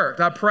 It worked.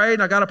 I prayed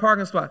and I got a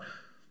parking spot.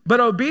 But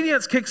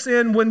obedience kicks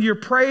in when you're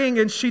praying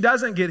and she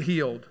doesn't get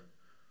healed.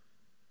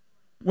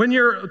 When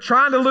you're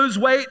trying to lose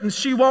weight and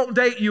she won't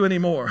date you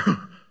anymore.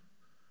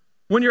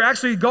 When you're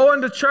actually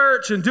going to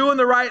church and doing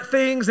the right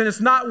things and it's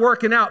not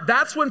working out,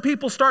 that's when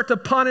people start to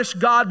punish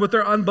God with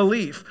their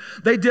unbelief.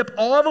 They dip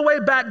all the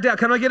way back down.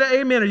 Can I get an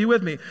amen? Are you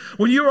with me?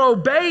 When you're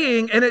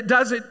obeying and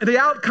the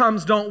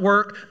outcomes don't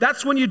work,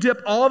 that's when you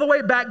dip all the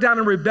way back down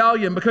in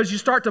rebellion because you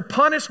start to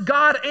punish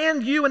God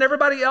and you and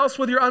everybody else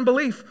with your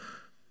unbelief.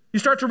 You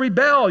start to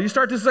rebel. You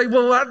start to say,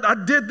 well, I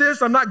did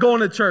this. I'm not going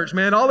to church,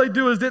 man. All they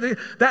do is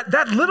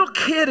that little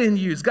kid in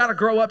you's got to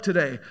grow up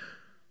today.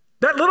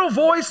 That little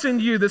voice in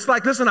you that's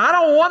listen, I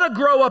don't want to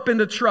grow up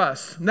into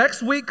trust.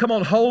 Next week, come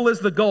on, whole is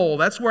the goal.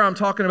 That's where I'm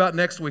talking about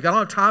next week. I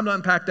don't have time to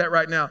unpack that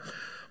right now.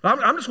 But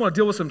I'm just want to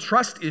deal with some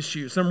trust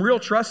issues, some real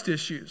trust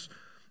issues.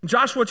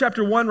 Joshua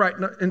chapter 1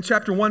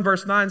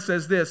 verse 9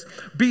 says this,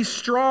 be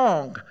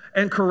strong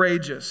and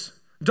courageous.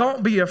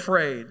 Don't be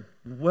afraid.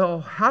 Well,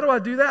 how do I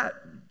do that?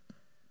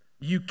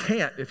 You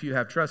can't if you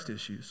have trust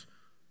issues.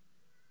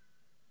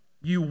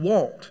 You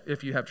won't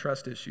if you have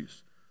trust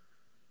issues.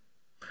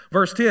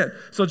 Verse 10,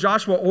 so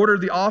Joshua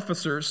ordered the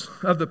officers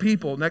of the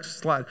people, next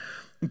slide,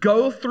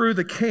 go through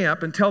the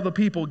camp and tell the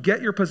people, get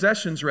your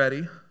possessions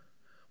ready.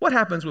 What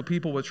happens with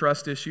people with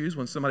trust issues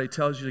when somebody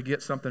tells you to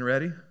get something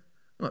ready?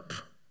 Where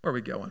are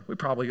we going? We're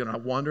probably going to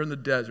wander in the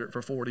desert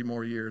for 40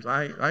 more years.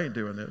 I ain't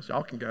doing this.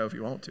 Y'all can go if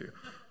you want to.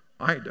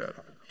 I ain't doing it.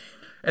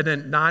 And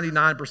then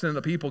 99% of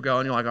the people go,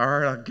 and you're like, all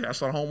right, I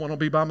guess I don't want to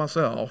be by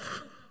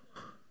myself.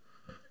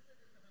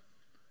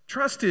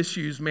 Trust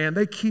issues, man,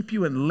 they keep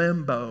you in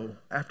limbo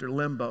after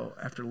limbo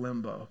after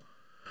limbo.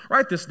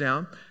 Write this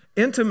down.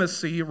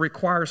 Intimacy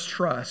requires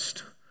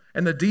trust.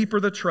 And the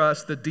deeper the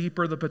trust, the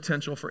deeper the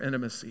potential for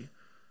intimacy.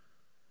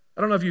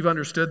 I don't know if you've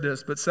understood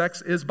this, but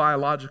sex is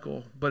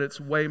biological, but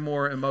it's way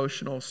more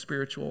emotional,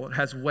 spiritual. It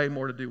has way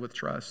more to do with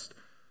trust.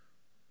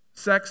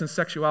 Sex and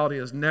sexuality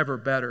is never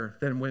better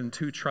than when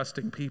two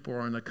trusting people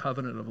are in the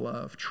covenant of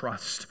love.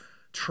 Trust,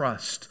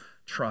 trust,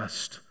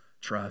 trust,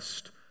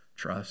 trust,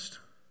 trust.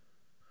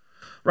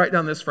 Write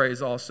down this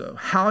phrase also.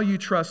 How you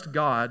trust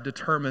God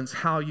determines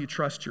how you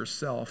trust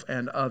yourself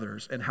and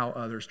others and how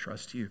others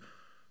trust you.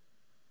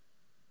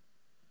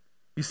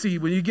 You see,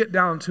 when you get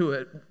down to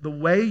it, the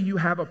way you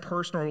have a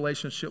personal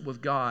relationship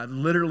with God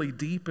literally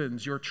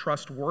deepens your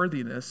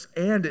trustworthiness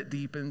and it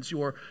deepens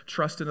your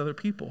trust in other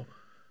people.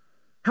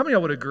 How many of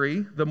y'all would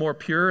agree the more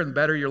pure and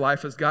better your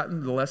life has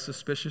gotten, the less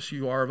suspicious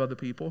you are of other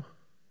people,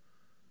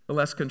 the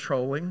less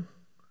controlling,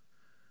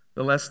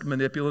 the less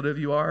manipulative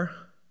you are?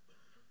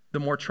 The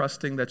more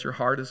trusting that your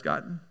heart has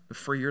gotten, the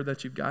freer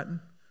that you've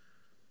gotten.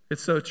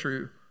 It's so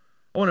true.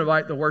 I want to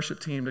invite the worship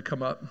team to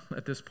come up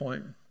at this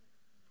point.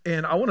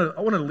 And I want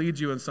to lead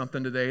you in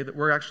something today that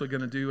we're actually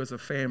going to do as a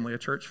family, a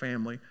church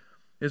family,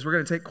 is we're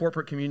going to take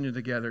corporate communion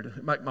together.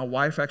 My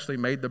wife actually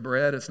made the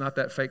bread. It's not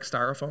that fake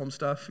styrofoam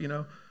stuff, you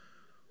know.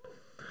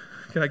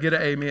 Can I get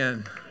an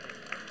amen?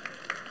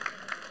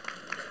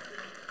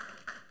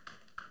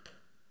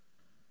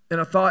 And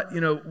I thought,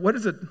 what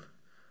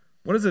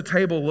does a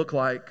table look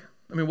like?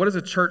 I mean, what does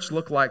a church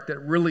look like that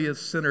really is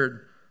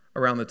centered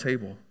around the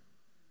table?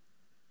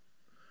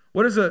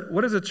 What does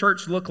a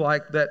church look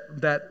like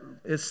that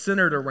is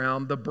centered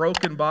around the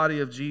broken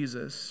body of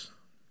Jesus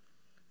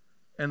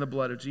and the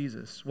blood of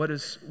Jesus?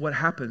 What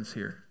happens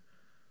here?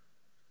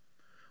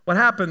 What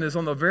happened is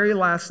on the very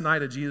last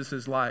night of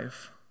Jesus'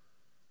 life,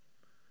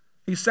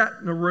 he sat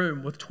in a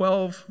room with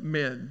 12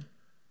 men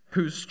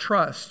whose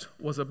trust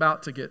was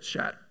about to get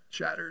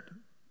shattered,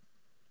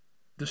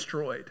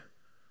 destroyed.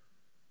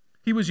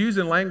 He was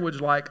using language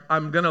like,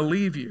 I'm going to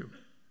leave you.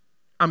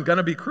 I'm going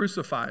to be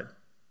crucified.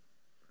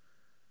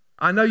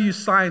 I know you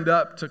signed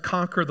up to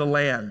conquer the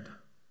land.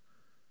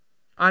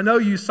 I know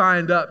you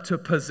signed up to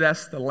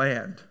possess the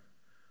land.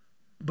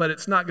 But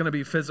it's not going to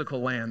be physical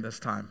land this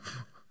time.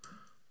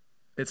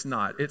 It's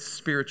not. It's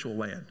spiritual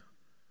land.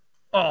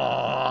 Oh,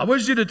 I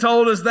wish you'd have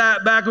told us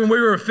that back when we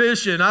were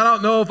fishing. I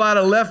don't know if I'd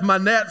have left my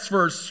nets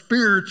for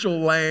spiritual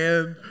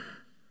land.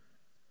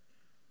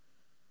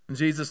 And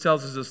Jesus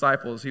tells his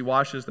disciples, he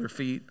washes their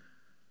feet.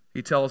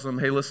 He tells them,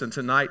 hey, listen,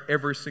 tonight,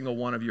 every single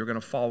one of you are going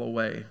to fall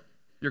away.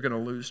 You're going to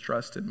lose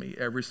trust in me.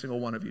 Every single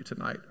one of you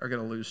tonight are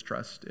going to lose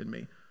trust in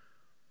me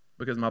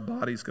because my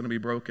body's going to be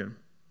broken.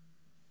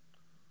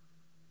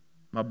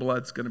 My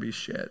blood's going to be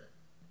shed.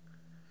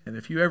 And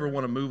if you ever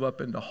want to move up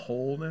into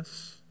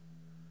wholeness,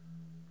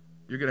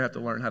 you're going to have to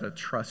learn how to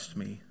trust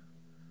me.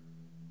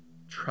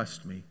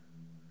 Trust me.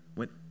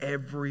 When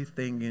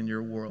everything in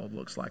your world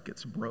looks like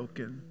it's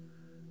broken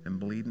and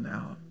bleeding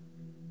out.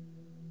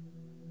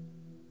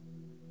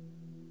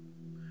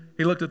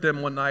 He looked at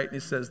them one night and he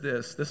says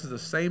this is the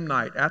same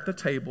night at the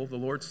table, the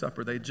Lord's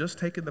Supper. They'd just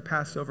taken the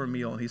Passover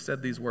meal and he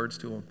said these words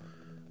to them.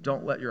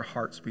 Don't let your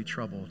hearts be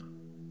troubled.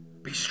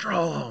 Be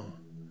strong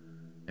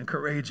and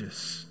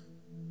courageous.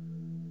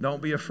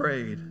 Don't be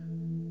afraid.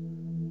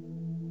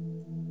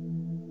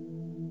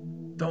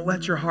 Don't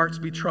let your hearts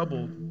be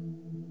troubled.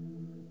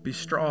 Be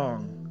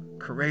strong,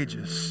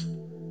 courageous.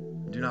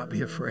 Do not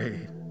be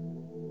afraid.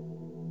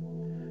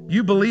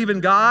 You believe in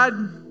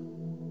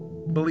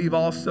God, believe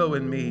also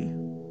in me.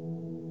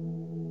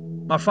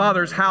 My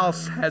Father's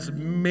house has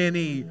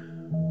many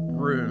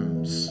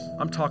rooms.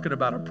 I'm talking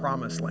about a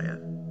promised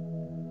land.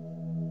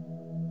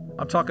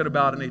 I'm talking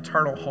about an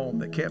eternal home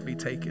that can't be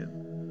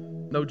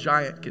taken. No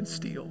giant can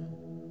steal.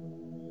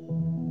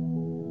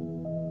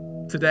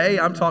 Today,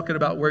 I'm talking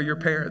about where your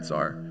parents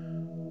are.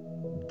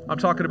 I'm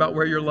talking about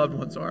where your loved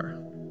ones are.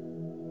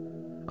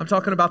 I'm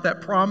talking about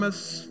that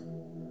promise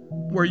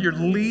where you're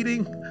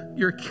leading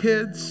your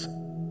kids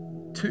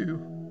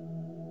to.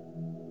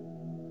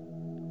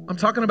 I'm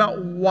talking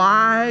about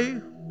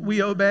why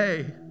we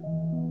obey.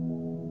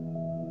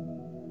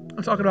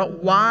 I'm talking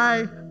about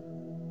why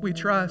we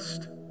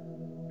trust.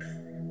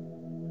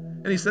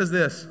 And he says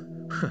this,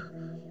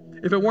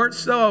 if it weren't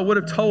so, I would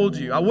have told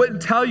you. I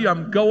wouldn't tell you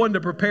I'm going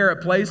to prepare a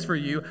place for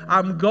you.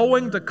 I'm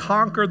going to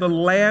conquer the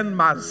land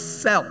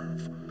myself.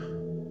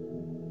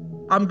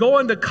 I'm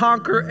going to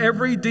conquer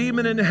every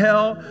demon in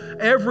hell,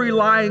 every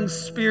lying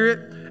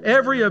spirit,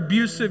 every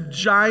abusive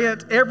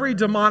giant, every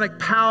demonic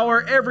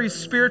power, every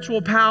spiritual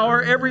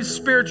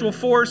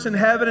force in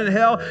heaven and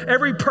hell,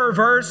 every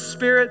perverse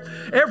spirit,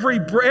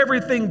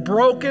 everything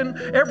broken,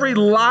 every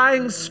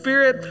lying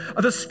spirit,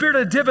 the spirit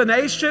of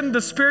divination,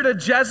 the spirit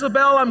of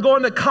Jezebel. I'm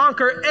going to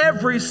conquer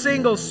every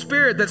single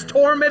spirit that's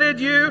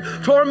tormented you,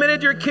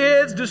 tormented your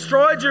kids,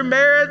 destroyed your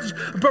marriage,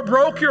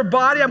 broke your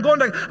body. I'm going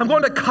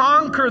to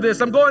conquer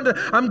this. I'm going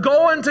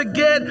to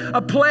get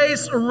a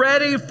place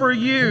ready for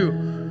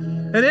you.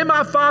 And in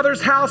my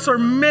Father's house are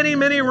many,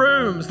 many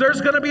rooms. There's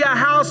going to be a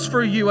house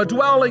for you, a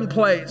dwelling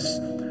place.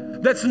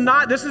 This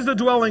is the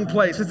dwelling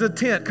place. It's a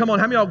tent. Come on,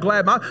 how many of y'all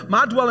glad?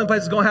 My dwelling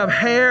place is going to have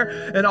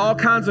hair and all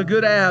kinds of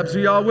good abs. Are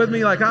y'all with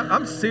me? Like,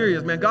 I'm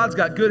serious, man. God's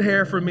got good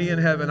hair for me in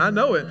heaven. I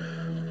know it.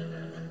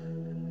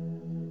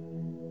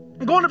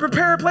 I'm going to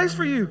prepare a place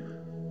for you.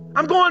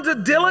 I'm going to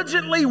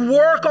diligently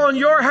work on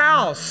your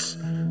house.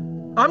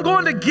 I'm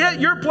going to get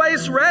your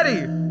place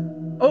ready.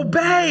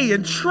 Obey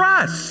and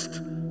trust.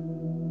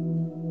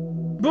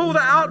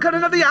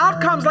 The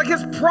outcomes, like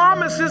his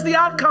promise is the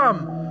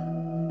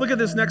outcome. Look at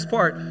this next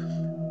part.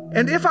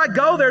 And if I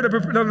go there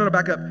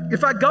back up.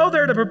 If I go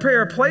there to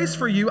prepare a place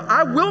for you,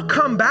 I will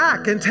come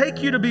back and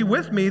take you to be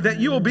with me,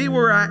 that you will be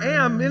where I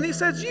am. And he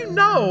says, you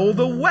know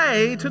the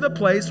way to the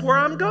place where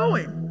I'm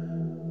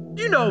going.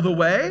 You know the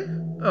way.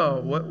 Oh,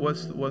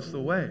 what's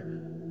the way?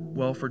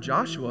 Well, for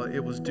Joshua,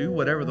 it was do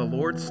whatever the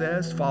Lord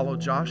says, follow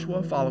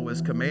Joshua, follow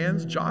his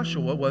commands.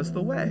 Joshua was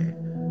the way.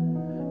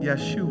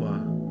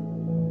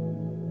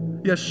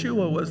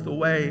 Yeshua was the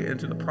way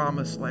into the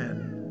promised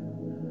land.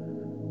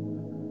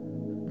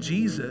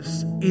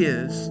 Jesus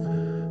is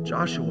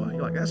Joshua.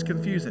 You're like, that's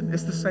confusing.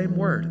 It's the same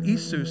word.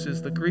 Jesus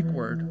is the Greek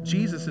word.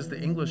 Jesus is the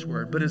English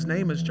word, but his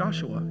name is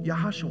Joshua,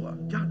 Yeshua.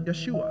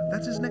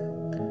 That's his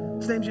name.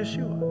 His name's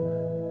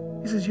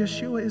Yeshua. He says,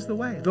 Yeshua is the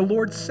way. The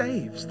Lord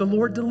saves. The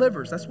Lord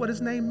delivers. That's what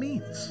his name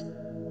means.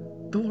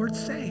 The Lord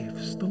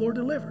saves. The Lord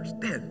delivers.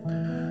 Then,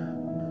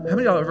 how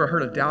many of y'all ever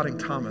heard of doubting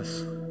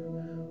Thomas?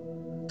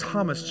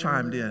 Thomas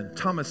chimed in.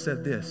 Thomas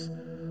said this,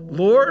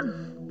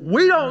 Lord,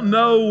 we don't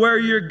know where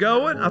you're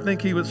going. I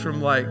think he was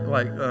from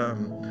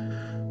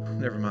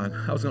never mind.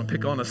 I was going to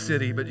pick on a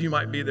city, but you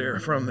might be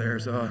from there.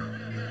 So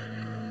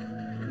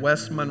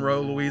West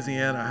Monroe,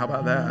 Louisiana. How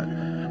about that?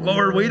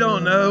 Lord, we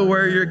don't know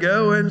where you're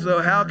going,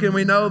 so how can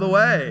we know the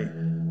way?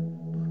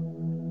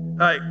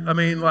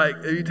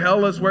 If you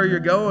tell us where you're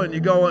going,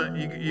 where are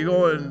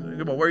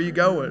you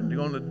going? You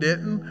going to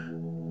Denton?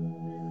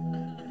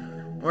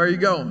 Where are you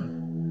going?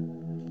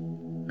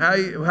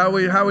 How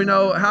we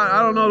know?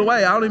 I don't know the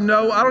way. I don't even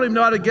know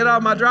how to get out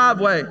of my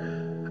driveway.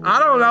 I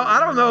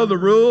don't know the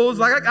rules.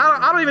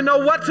 I don't even know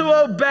what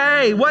to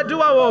obey. What do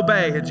I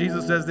obey? And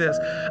Jesus says this,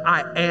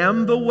 I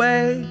am the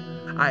way,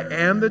 I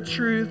am the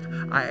truth.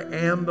 I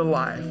am the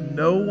life.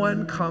 No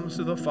one comes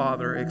to the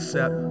Father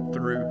except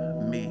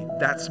through me.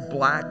 That's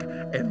black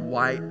and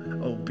white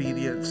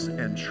obedience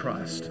and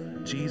trust.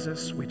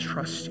 Jesus, we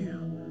trust you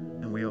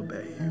and we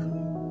obey you.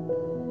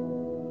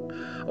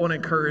 I want to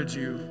encourage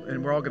you,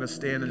 and we're all going to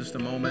stand in just a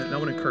moment, and I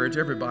want to encourage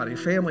everybody,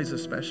 families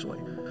especially,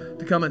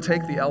 to come and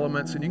take the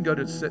elements, and you can go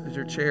to sit in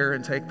your chair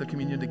and take the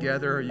communion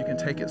together, or you can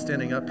take it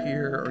standing up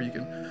here, or you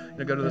can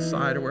go to the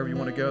side or wherever you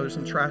want to go. There's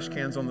some trash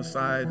cans on the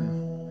side,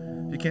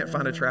 and if you can't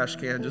find a trash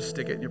can, just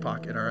stick it in your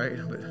pocket, all right?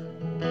 But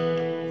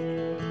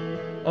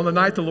on the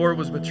night the Lord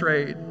was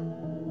betrayed,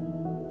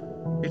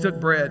 he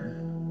took bread,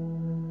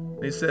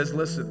 and he says,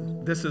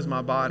 listen, this is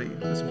my body.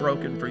 It's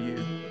broken for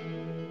you.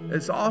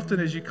 As often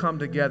as you come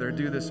together,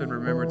 do this in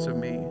remembrance of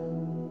me.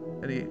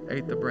 And he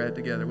ate the bread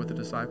together with the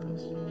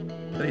disciples.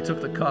 Then he took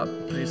the cup,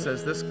 and he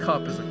says, this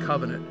cup is a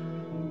covenant.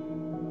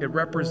 It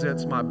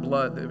represents my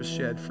blood that was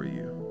shed for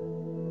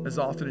you. As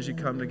often as you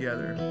come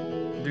together,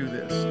 do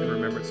this in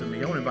remembrance of me.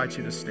 I want to invite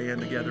you to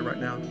stand together right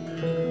now.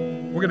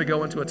 We're going to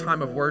go into a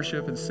time of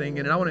worship and singing,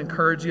 and I want to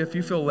encourage you, if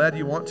you feel led,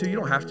 you want to. You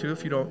don't have to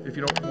if you don't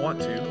want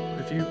to.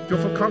 If you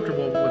feel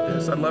comfortable with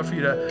this, I'd love for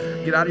you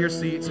to get out of your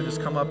seats and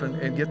just come up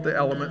and get the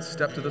elements,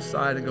 step to the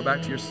side and go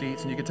back to your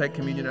seats, and you can take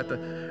communion at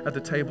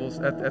the tables,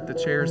 at the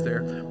chairs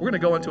there. We're going to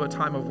go into a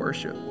time of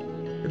worship.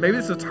 And maybe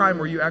it's a time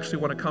where you actually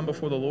want to come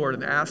before the Lord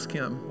and ask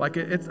him.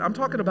 I'm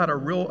talking about a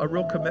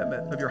real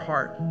commitment of your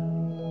heart.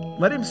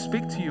 Let him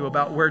speak to you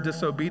about where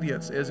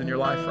disobedience is in your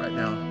life right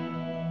now.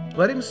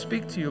 Let him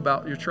speak to you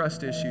about your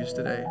trust issues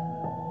today.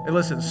 And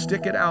listen,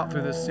 stick it out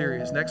through this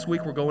series. Next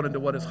week, we're going into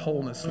what does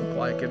wholeness look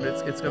like, and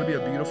it's going to be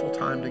a beautiful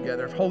time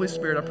together. Holy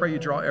Spirit, I pray you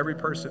draw every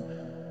person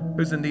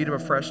who's in need of a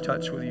fresh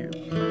touch with you.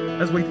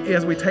 As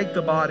we take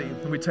the body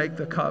and we take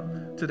the cup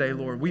today,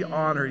 Lord, we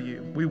honor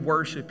you. We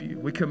worship you.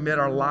 We commit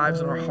our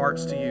lives and our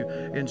hearts to you.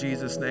 In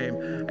Jesus' name,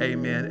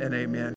 amen and amen.